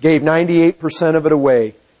 gave 98% of it away.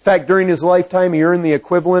 In fact, during his lifetime, he earned the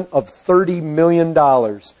equivalent of $30 million.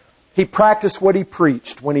 He practiced what he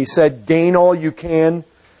preached when he said, gain all you can,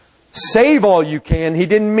 save all you can. He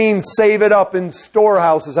didn't mean save it up in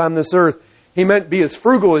storehouses on this earth. He meant be as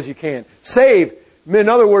frugal as you can. Save, in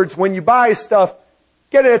other words, when you buy stuff,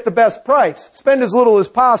 get it at the best price. Spend as little as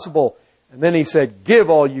possible. And then he said, give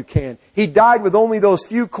all you can. He died with only those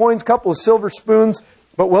few coins, couple of silver spoons.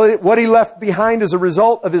 But what he left behind as a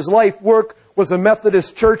result of his life work was a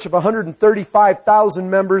Methodist church of 135,000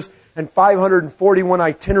 members and 541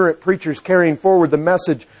 itinerant preachers carrying forward the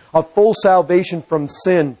message of full salvation from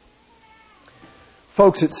sin.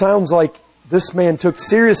 Folks, it sounds like this man took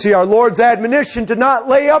seriously our Lord's admonition to not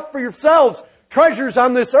lay up for yourselves treasures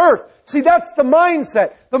on this earth. See, that's the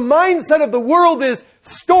mindset. The mindset of the world is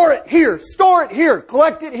store it here,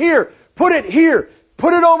 collect it here, put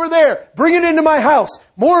it over there, bring it into my house,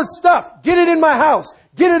 more stuff, get it in my house,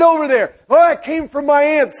 get it over there. Oh, that came from my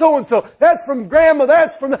aunt so-and-so, that's from grandma,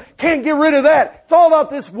 can't get rid of that. It's all about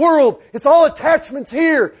this world. It's all attachments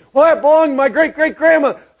here. Well, that belonged to my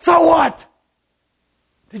great-great-grandma. So what?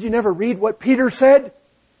 Did you never read what Peter said?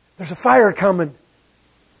 There's a fire coming.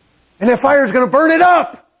 And that fire is going to burn it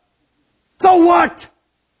up. So what?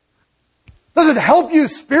 Does it help you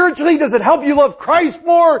spiritually? Does it help you love Christ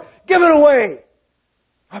more? Give it away.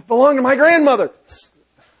 I belong to my grandmother.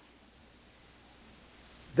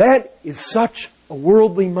 That is such a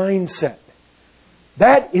worldly mindset.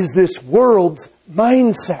 That is this world's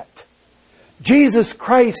mindset. Jesus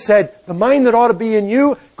Christ said, the mind that ought to be in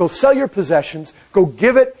you, go sell your possessions, go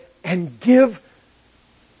give it, and give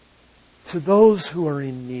to those who are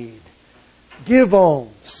in need. Give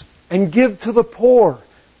alms and give to the poor.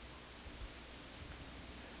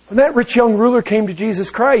 When that rich young ruler came to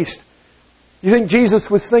Jesus Christ, you think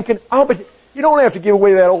Jesus was thinking, oh, but You don't have to give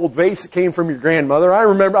away that old vase that came from your grandmother.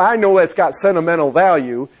 I know that's got sentimental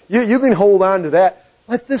value. You can hold on to that.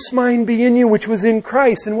 Let this mind be in you which was in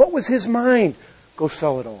Christ. And what was His mind? Go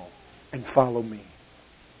sell it all and follow me.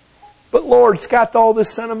 But Lord, it's got all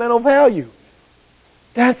this sentimental value.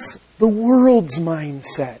 That's the world's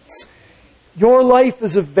mindsets. Your life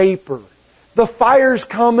is a vapor. The fire's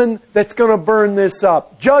coming that's going to burn this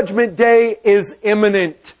up. Judgment Day is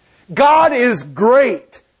imminent. God is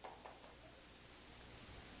great.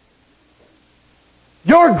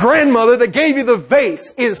 Your grandmother that gave you the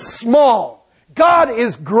vase is small. God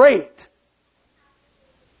is great.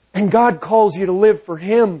 And God calls you to live for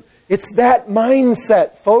Him. It's that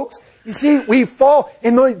mindset, folks. You see, we fall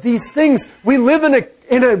in these things. We live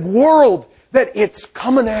in a world that it's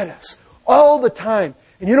coming at us all the time.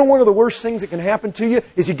 And you know one of the worst things that can happen to you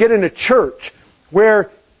is you get in a church where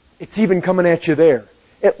it's even coming at you there.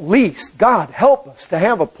 At least, God help us to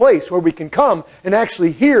have a place where we can come and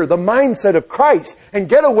actually hear the mindset of Christ and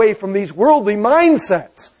get away from these worldly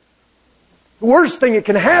mindsets. The worst thing that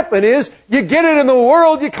can happen is you get it in the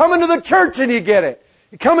world, you come into the church and you get it.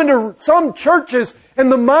 You come into some churches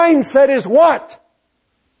and the mindset is what?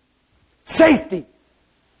 Safety.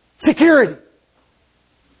 Security.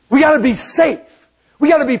 We got to be safe. We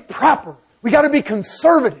got to be proper. We got to be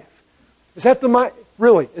conservative. Is that the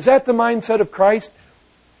mindset of Christ?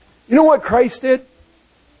 You know what Christ did?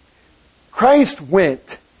 Christ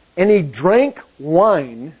went and He drank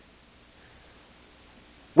wine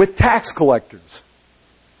with tax collectors.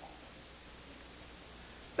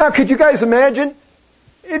 Now, could you guys imagine?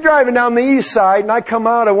 You're driving down the east side and I come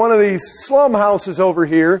out of one of these slum houses over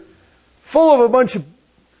here, full of a bunch of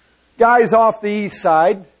guys off the east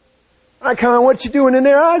side. I come out, what you doing in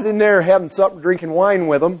there? I was in there having something, drinking wine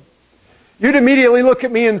with them. You'd immediately look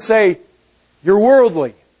at me and say, you're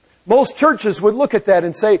worldly. Most churches would look at that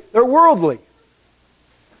and say, they're worldly.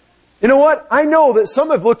 You know what? I know that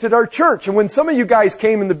some have looked at our church, and when some of you guys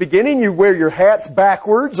came in the beginning, you wear your hats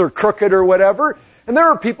backwards or crooked or whatever, and there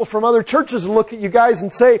are people from other churches who look at you guys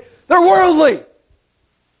and say, they're worldly.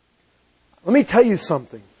 Let me tell you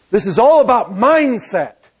something. This is all about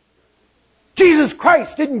mindset. Jesus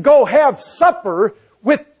Christ didn't go have supper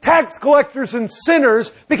with tax collectors and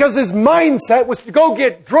sinners because His mindset was to go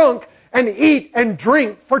get drunk and eat and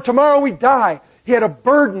drink, for tomorrow we die. He had a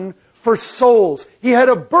burden for souls. He had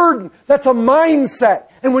a burden. That's a mindset.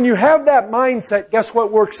 And when you have that mindset, guess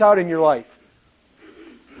what works out in your life?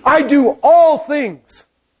 I do all things,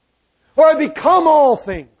 or I become all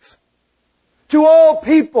things, to all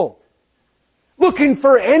people, looking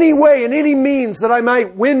for any way and any means that I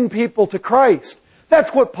might win people to Christ.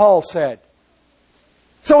 That's what Paul said.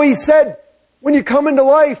 So he said, when you come into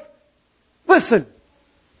life, listen,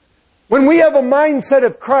 when we have a mindset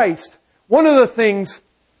of Christ, one of the things,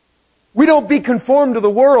 we don't be conformed to the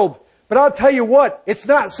world. But I'll tell you what, it's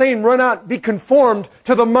not saying run out and be conformed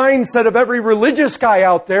to the mindset of every religious guy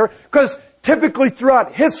out there, because typically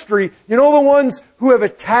throughout history, you know the ones who have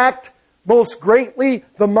attacked most greatly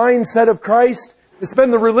the mindset of Christ? It's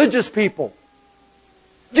been the religious people.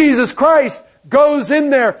 Jesus Christ goes in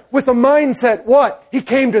there with a mindset, what? He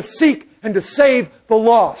came to seek and to save the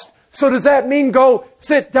lost. So does that mean go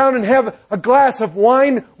sit down and have a glass of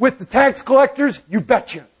wine with the tax collectors? You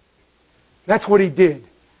betcha. That's what He did.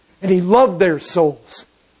 And He loved their souls.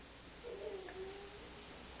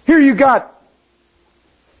 Here you got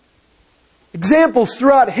examples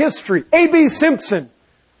throughout history. A.B. Simpson,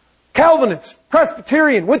 Calvinist,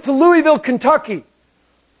 Presbyterian, went to Louisville, Kentucky.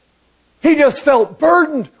 He just felt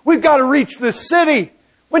burdened. We've got to reach this city.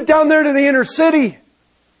 Went down there to the inner city.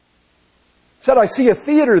 Said, I see a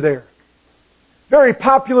theater there. Very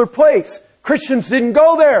popular place. Christians didn't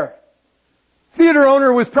go there. Theater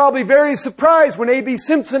owner was probably very surprised when A.B.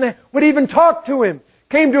 Simpson would even talk to him.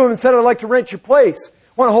 Came to him and said, I'd like to rent your place.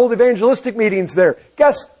 Want to hold evangelistic meetings there.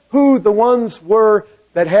 Guess who the ones were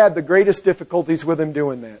that had the greatest difficulties with him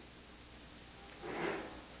doing that?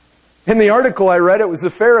 In the article I read, it was the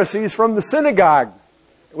Pharisees from the synagogue.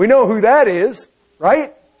 We know who that is,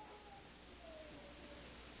 right?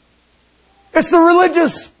 It's the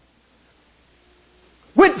religious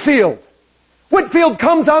Whitefield. Whitefield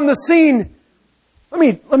comes on the scene.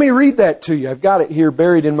 Let me read that to you. I've got it here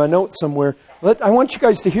buried in my notes somewhere. I want you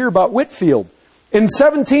guys to hear about Whitefield. In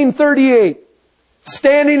 1738,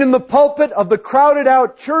 standing in the pulpit of the crowded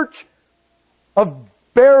out church of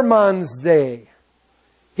Bermondsey,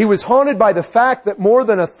 he was haunted by the fact that more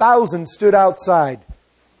than 1,000 stood outside.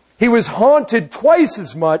 He was haunted twice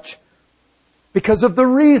as much because of the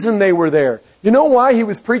reason they were there. You know why he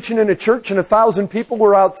was preaching in a church and 1,000 people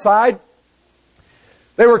were outside?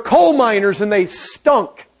 They were coal miners and they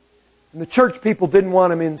stunk. And the church people didn't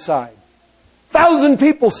want him inside. 1,000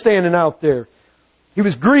 people standing out there. He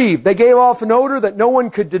was grieved. They gave off an odor that no one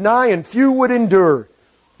could deny and few would endure.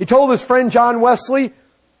 He told his friend John Wesley,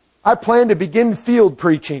 I plan to begin field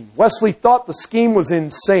preaching. Wesley thought the scheme was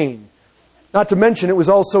insane. Not to mention it was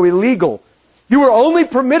also illegal. You were only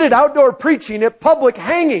permitted outdoor preaching at public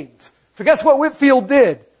hangings. So guess what Whitefield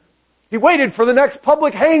did? He waited for the next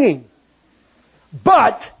public hanging.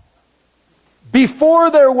 But before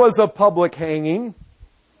there was a public hanging,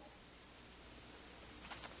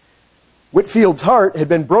 Whitefield's heart had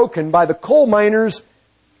been broken by the coal miners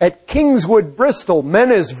at Kingswood, Bristol,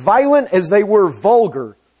 men as violent as they were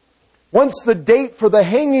vulgar. Once the date for the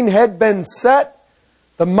hanging had been set,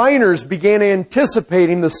 the miners began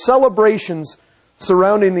anticipating the celebrations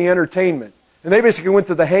surrounding the entertainment. And they basically went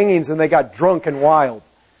to the hangings and they got drunk and wild.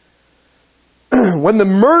 When the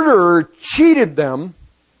murderer cheated them,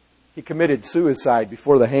 he committed suicide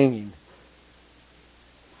before the hanging.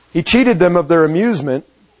 He cheated them of their amusement.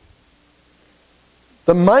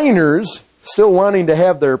 The miners, still wanting to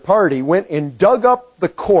have their party, went and dug up the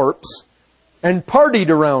corpse and partied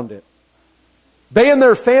around it. They and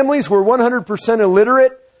their families were 100%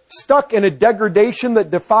 illiterate, stuck in a degradation that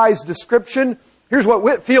defies description. Here's what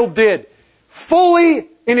Whitefield did. Fully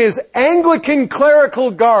in his Anglican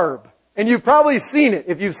clerical garb, and you've probably seen it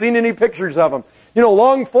if you've seen any pictures of him. You know,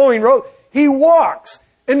 long flowing robe. He walks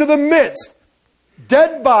into the midst,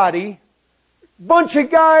 dead body, bunch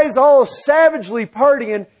of guys all savagely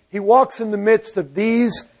partying. He walks in the midst of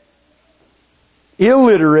these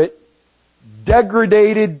illiterate,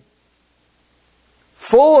 degraded,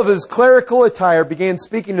 full of his clerical attire, began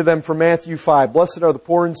speaking to them from Matthew 5. Blessed are the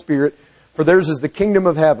poor in spirit, for theirs is the kingdom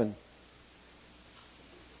of heaven.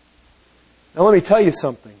 Now let me tell you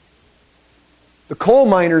something. The coal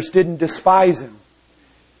miners didn't despise him.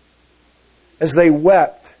 As they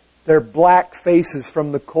wept, their black faces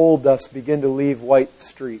from the coal dust began to leave white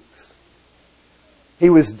streaks. He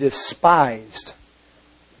was despised.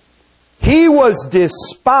 He was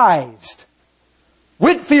despised.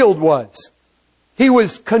 Whitefield was. He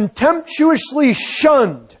was contemptuously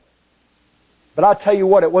shunned. But I'll tell you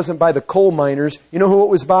what, it wasn't by the coal miners. You know who it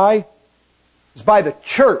was by? It was by the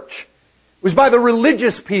church. It was by the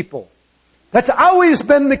religious people. That's always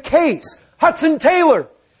been the case. Hudson Taylor,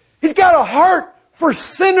 he's got a heart for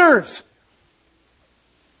sinners.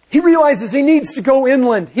 He realizes he needs to go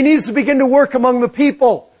inland. He needs to begin to work among the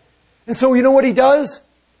people. And so you know what he does?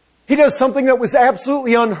 He does something that was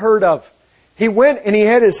absolutely unheard of. He went and he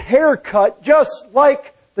had his hair cut just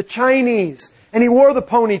like the Chinese. And he wore the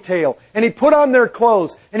ponytail. And he put on their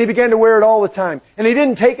clothes. And he began to wear it all the time. And he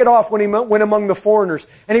didn't take it off when he went among the foreigners.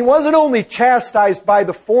 And he wasn't only chastised by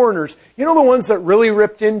the foreigners. You know the ones that really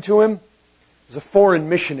ripped into him? It was the foreign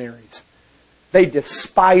missionaries. They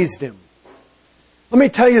despised him. Let me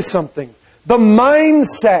tell you something. The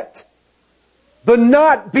mindset, the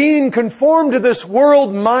not being conformed to this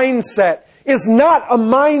world mindset, is not a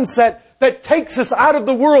mindset that takes us out of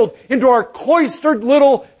the world into our cloistered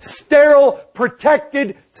little, sterile,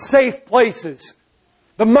 protected, safe places.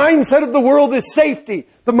 The mindset of the world is safety.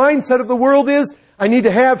 The mindset of the world is, I need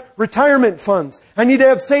to have retirement funds. I need to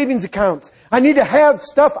have savings accounts. I need to have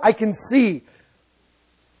stuff I can see.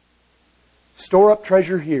 Store up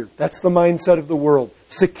treasure here. That's the mindset of the world.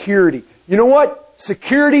 Security. You know what?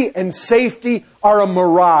 Security and safety are a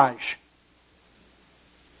mirage.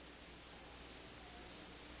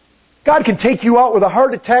 God can take you out with a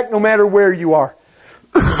heart attack no matter where you are.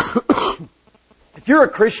 If you're a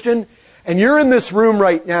Christian and you're in this room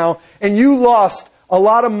right now and you lost a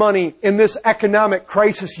lot of money in this economic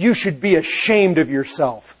crisis, you should be ashamed of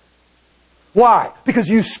yourself. Why? Because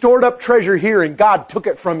you stored up treasure here and God took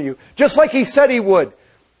it from you. Just like He said He would.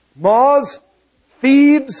 Moths,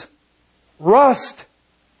 thieves, rust,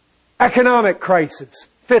 economic crisis.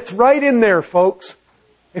 Fits right in there, folks.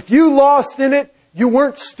 If you lost in it, you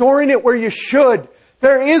weren't storing it where you should.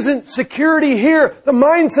 There isn't security here. The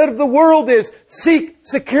mindset of the world is, seek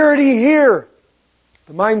security here.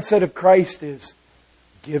 The mindset of Christ is,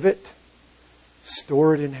 give it,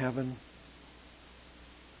 store it in heaven.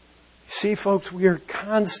 See, folks, we are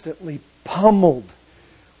constantly pummeled.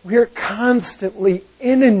 We are constantly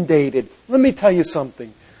inundated. Let me tell you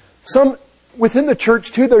something. Within the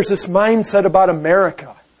church, too, there's this mindset about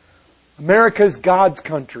America. America is God's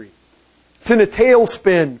country. It's in a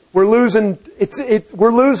tailspin. We're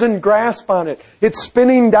losing grasp on it. It's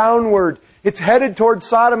spinning downward. It's headed toward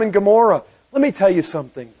Sodom and Gomorrah. Let me tell you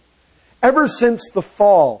something. Ever since the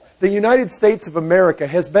fall, the United States of America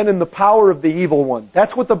has been in the power of the evil one.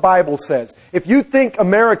 That's what the Bible says. If you think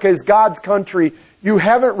America is God's country, you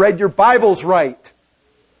haven't read your Bibles right.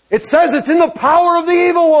 It says it's in the power of the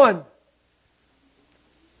evil one.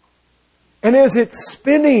 And as it's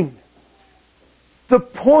spinning, the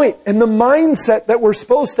point and the mindset that we're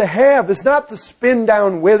supposed to have is not to spin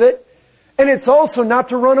down with it. And it's also not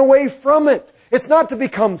to run away from it. It's not to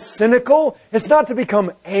become cynical. It's not to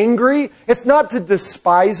become angry. It's not to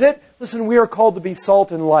despise it. Listen, we are called to be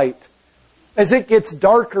salt and light. As it gets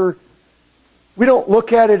darker, we don't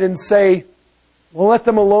look at it and say, well, let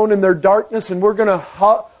them alone in their darkness and we're going to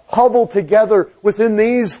huddle together within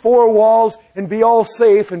these four walls and be all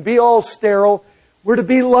safe and be all sterile. We're to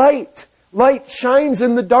be light. Light shines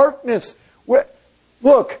in the darkness.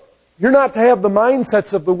 Look, you're not to have the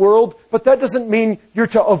mindsets of the world, but that doesn't mean you're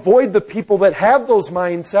to avoid the people that have those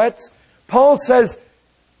mindsets. Paul says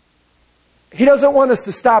he doesn't want us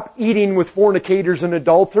to stop eating with fornicators and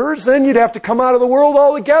adulterers. Then you'd have to come out of the world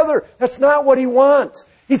altogether. That's not what he wants.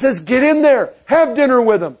 He says, get in there. Have dinner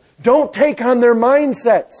with them. Don't take on their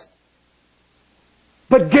mindsets.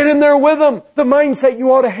 But get in there with them. The mindset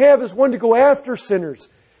you ought to have is one to go after sinners.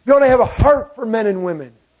 You ought to have a heart for men and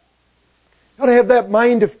women. You ought to have that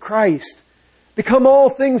mind of Christ. Become all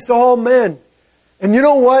things to all men. And you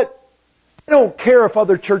know what? I don't care if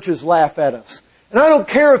other churches laugh at us. And I don't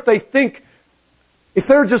care if they think, if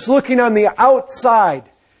they're just looking on the outside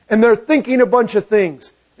and they're thinking a bunch of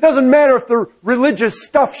things. It doesn't matter if the religious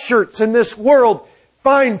stuffed shirts in this world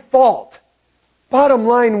find fault. Bottom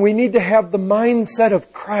line, we need to have the mindset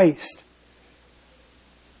of Christ.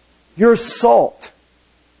 You're salt.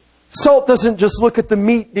 Salt doesn't just look at the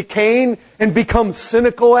meat decaying and become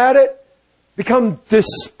cynical at it, become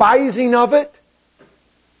despising of it.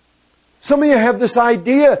 Some of you have this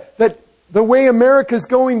idea that the way America's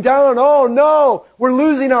going down, oh no, we're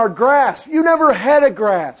losing our grasp. You never had a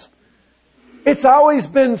grasp. It's always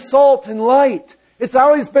been salt and light. It's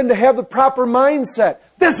always been to have the proper mindset.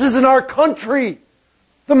 This isn't our country.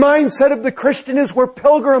 The mindset of the Christian is we're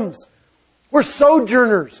pilgrims. We're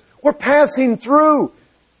sojourners. We're passing through.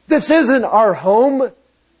 This isn't our home.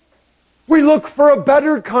 We look for a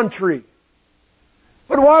better country.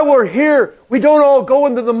 But while we're here, we don't all go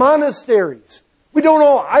into the monasteries. We don't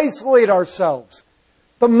all isolate ourselves.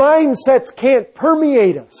 The mindsets can't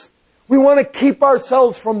permeate us. We want to keep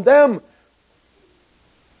ourselves from them.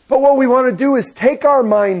 But what we want to do is take our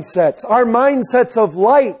mindsets of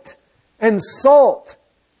light and salt,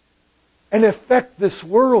 and affect this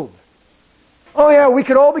world. Oh yeah, we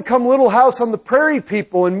could all become Little House on the Prairie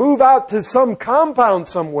people and move out to some compound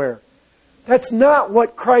somewhere. That's not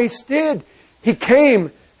what Christ did. He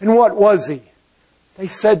came, and what was He? They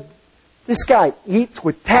said, this guy eats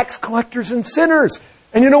with tax collectors and sinners.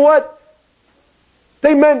 And you know what?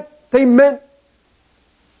 They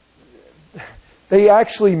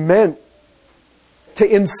actually meant to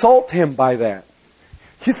insult Him by that.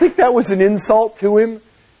 You think that was an insult to Him?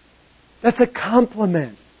 That's a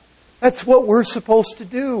compliment. That's what we're supposed to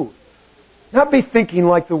do. Not be thinking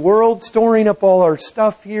like the world, storing up all our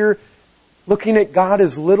stuff here, looking at God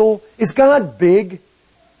as little. Is God big?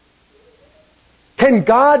 Can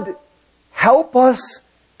God help us?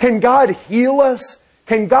 Can God heal us?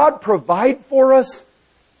 Can God provide for us?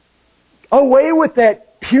 Away with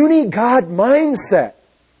that puny God mindset.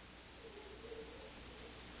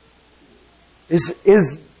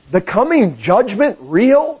 Is the coming judgment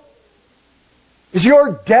real? Is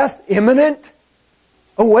your death imminent?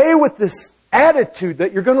 Away with this attitude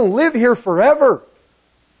that you're going to live here forever.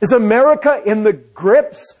 Is America in the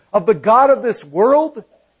grips of the God of this world?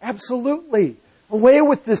 Absolutely. Away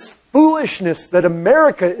with this foolishness that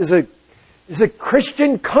America is a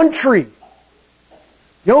Christian country.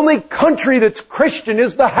 The only country that's Christian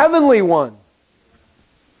is the heavenly one.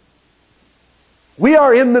 We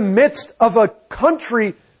are in the midst of a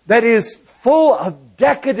country that is full of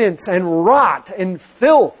decadence and rot and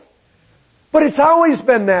filth. But it's always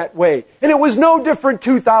been that way. And it was no different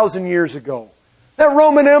 2,000 years ago. That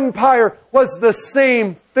Roman Empire was the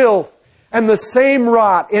same filth and the same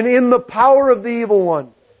rot and in the power of the evil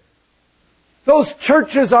one. Those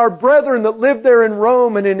churches, our brethren that lived there in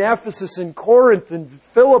Rome and in Ephesus and Corinth and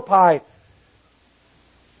Philippi,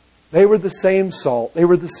 they were the same salt. They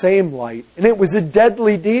were the same light. And it was a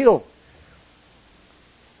deadly deal.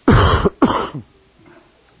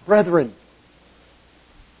 Brethren,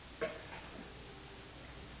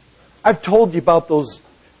 I've told you about those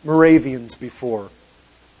Moravians before.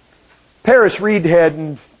 Paris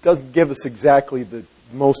Reidhead doesn't give us exactly the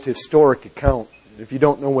most historic account. If you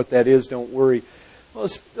don't know what that is, don't worry.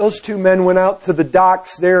 Those two men went out to the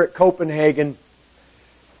docks there at Copenhagen.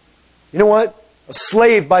 You know what? A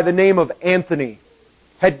slave by the name of Anthony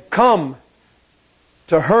had come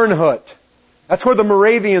to Herrnhut. That's where the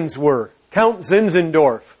Moravians were. Count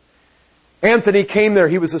Zinzendorf. Anthony came there.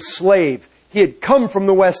 He was a slave. He had come from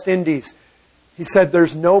the West Indies. He said,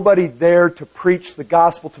 there's nobody there to preach the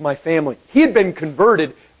gospel to my family. He had been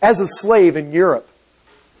converted as a slave in Europe.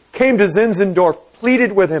 Came to Zinzendorf,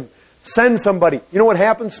 pleaded with him, send somebody. You know what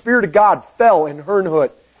happened? Spirit of God fell in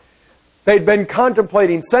Herrnhut. They'd been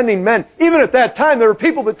contemplating sending men. Even at that time, there were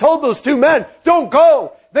people that told those two men, don't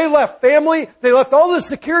go. They left family. They left all the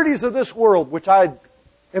securities of this world, which I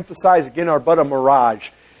emphasize again are but a mirage.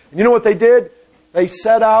 And you know what they did? They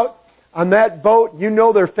set out on that boat. You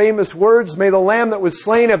know their famous words, may the lamb that was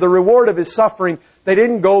slain have the reward of his suffering. They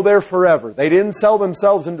didn't go there forever. They didn't sell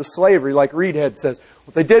themselves into slavery like Reedhead says.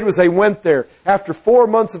 What they did was they went there. After 4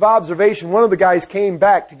 months of observation, one of the guys came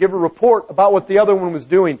back to give a report about what the other one was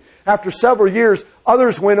doing. After several years,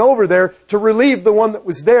 others went over there to relieve the one that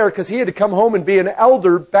was there because he had to come home and be an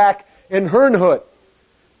elder back in Herrnhut.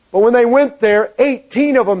 But when they went there,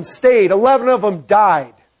 18 of them stayed. 11 of them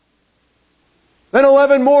died. Then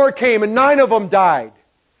 11 more came and 9 of them died.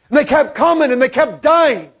 And they kept coming and they kept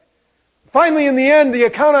dying. Finally, in the end, the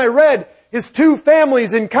account I read, his 2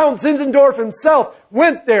 families and Count Zinzendorf himself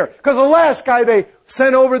went there. Because the last guy they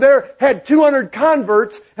sent over there had 200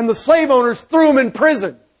 converts and the slave owners threw him in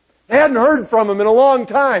prison. They hadn't heard from him in a long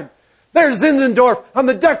time. There's Zinzendorf on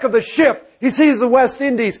the deck of the ship. He sees the West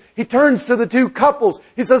Indies. He turns to the 2 couples.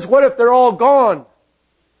 He says, what if they're all gone?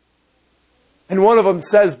 And one of them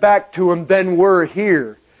says back to him, then we're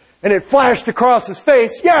here. And it flashed across his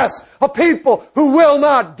face, yes, a people who will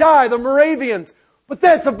not die, the Moravians. But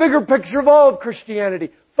that's a bigger picture of all of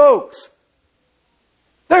Christianity. Folks,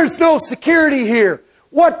 there's no security here.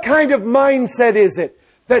 What kind of mindset is it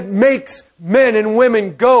that makes men and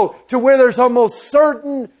women go to where there's almost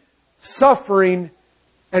certain suffering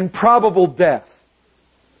and probable death?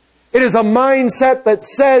 It is a mindset that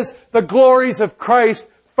says the glories of Christ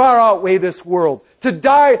far outweigh this world. To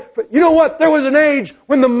die, you know what? There was an age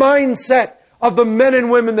when the mindset of the men and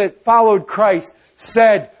women that followed Christ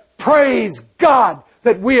said, praise God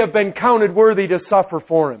that we have been counted worthy to suffer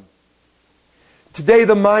for Him. Today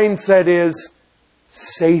the mindset is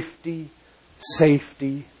safety,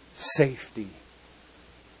 safety, safety.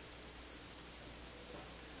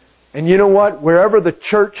 And you know what? Wherever the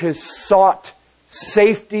church has sought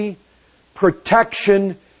safety,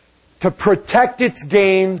 protection, to protect its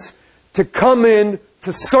gains, to come in,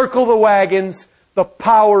 to circle the wagons, the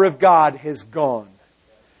power of God has gone.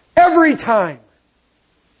 Every time.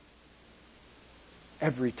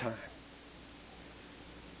 Every time.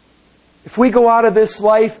 If we go out of this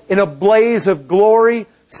life in a blaze of glory,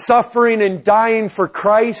 suffering and dying for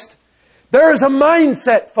Christ, there is a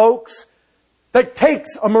mindset, folks, that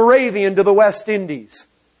takes a Moravian to the West Indies.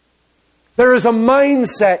 There is a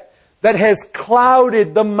mindset that has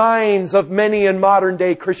clouded the minds of many in modern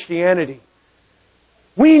day Christianity.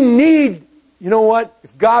 We need, you know what?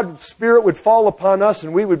 If God's Spirit would fall upon us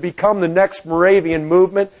and we would become the next Moravian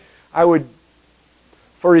movement, I would,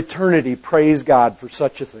 for eternity, praise God for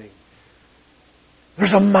such a thing.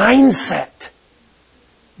 There's a mindset.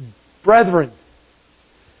 Brethren,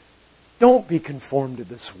 don't be conformed to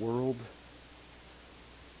this world.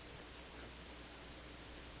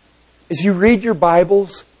 As you read your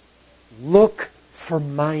Bibles, look for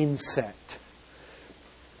mindset.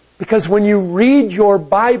 Because when you read your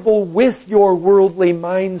Bible with your worldly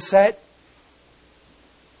mindset,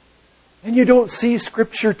 then you don't see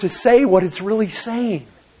Scripture to say what it's really saying.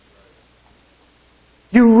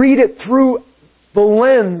 You read it through the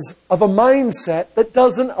lens of a mindset that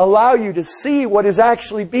doesn't allow you to see what is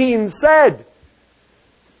actually being said.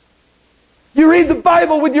 You read the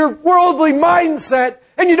Bible with your worldly mindset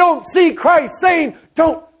and you don't see Christ saying,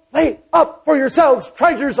 don't lay up for yourselves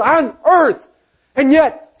treasures on earth. And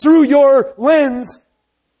yet, through your lens,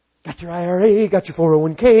 got your IRA, got your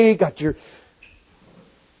 401k, got your...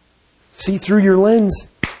 See, through your lens,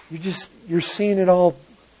 you're seeing it all.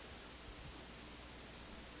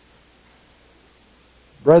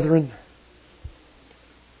 Brethren,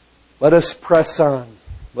 let us press on.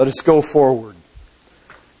 Let us go forward.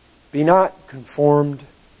 Be not conformed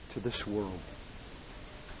to this world.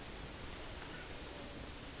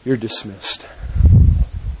 You're dismissed.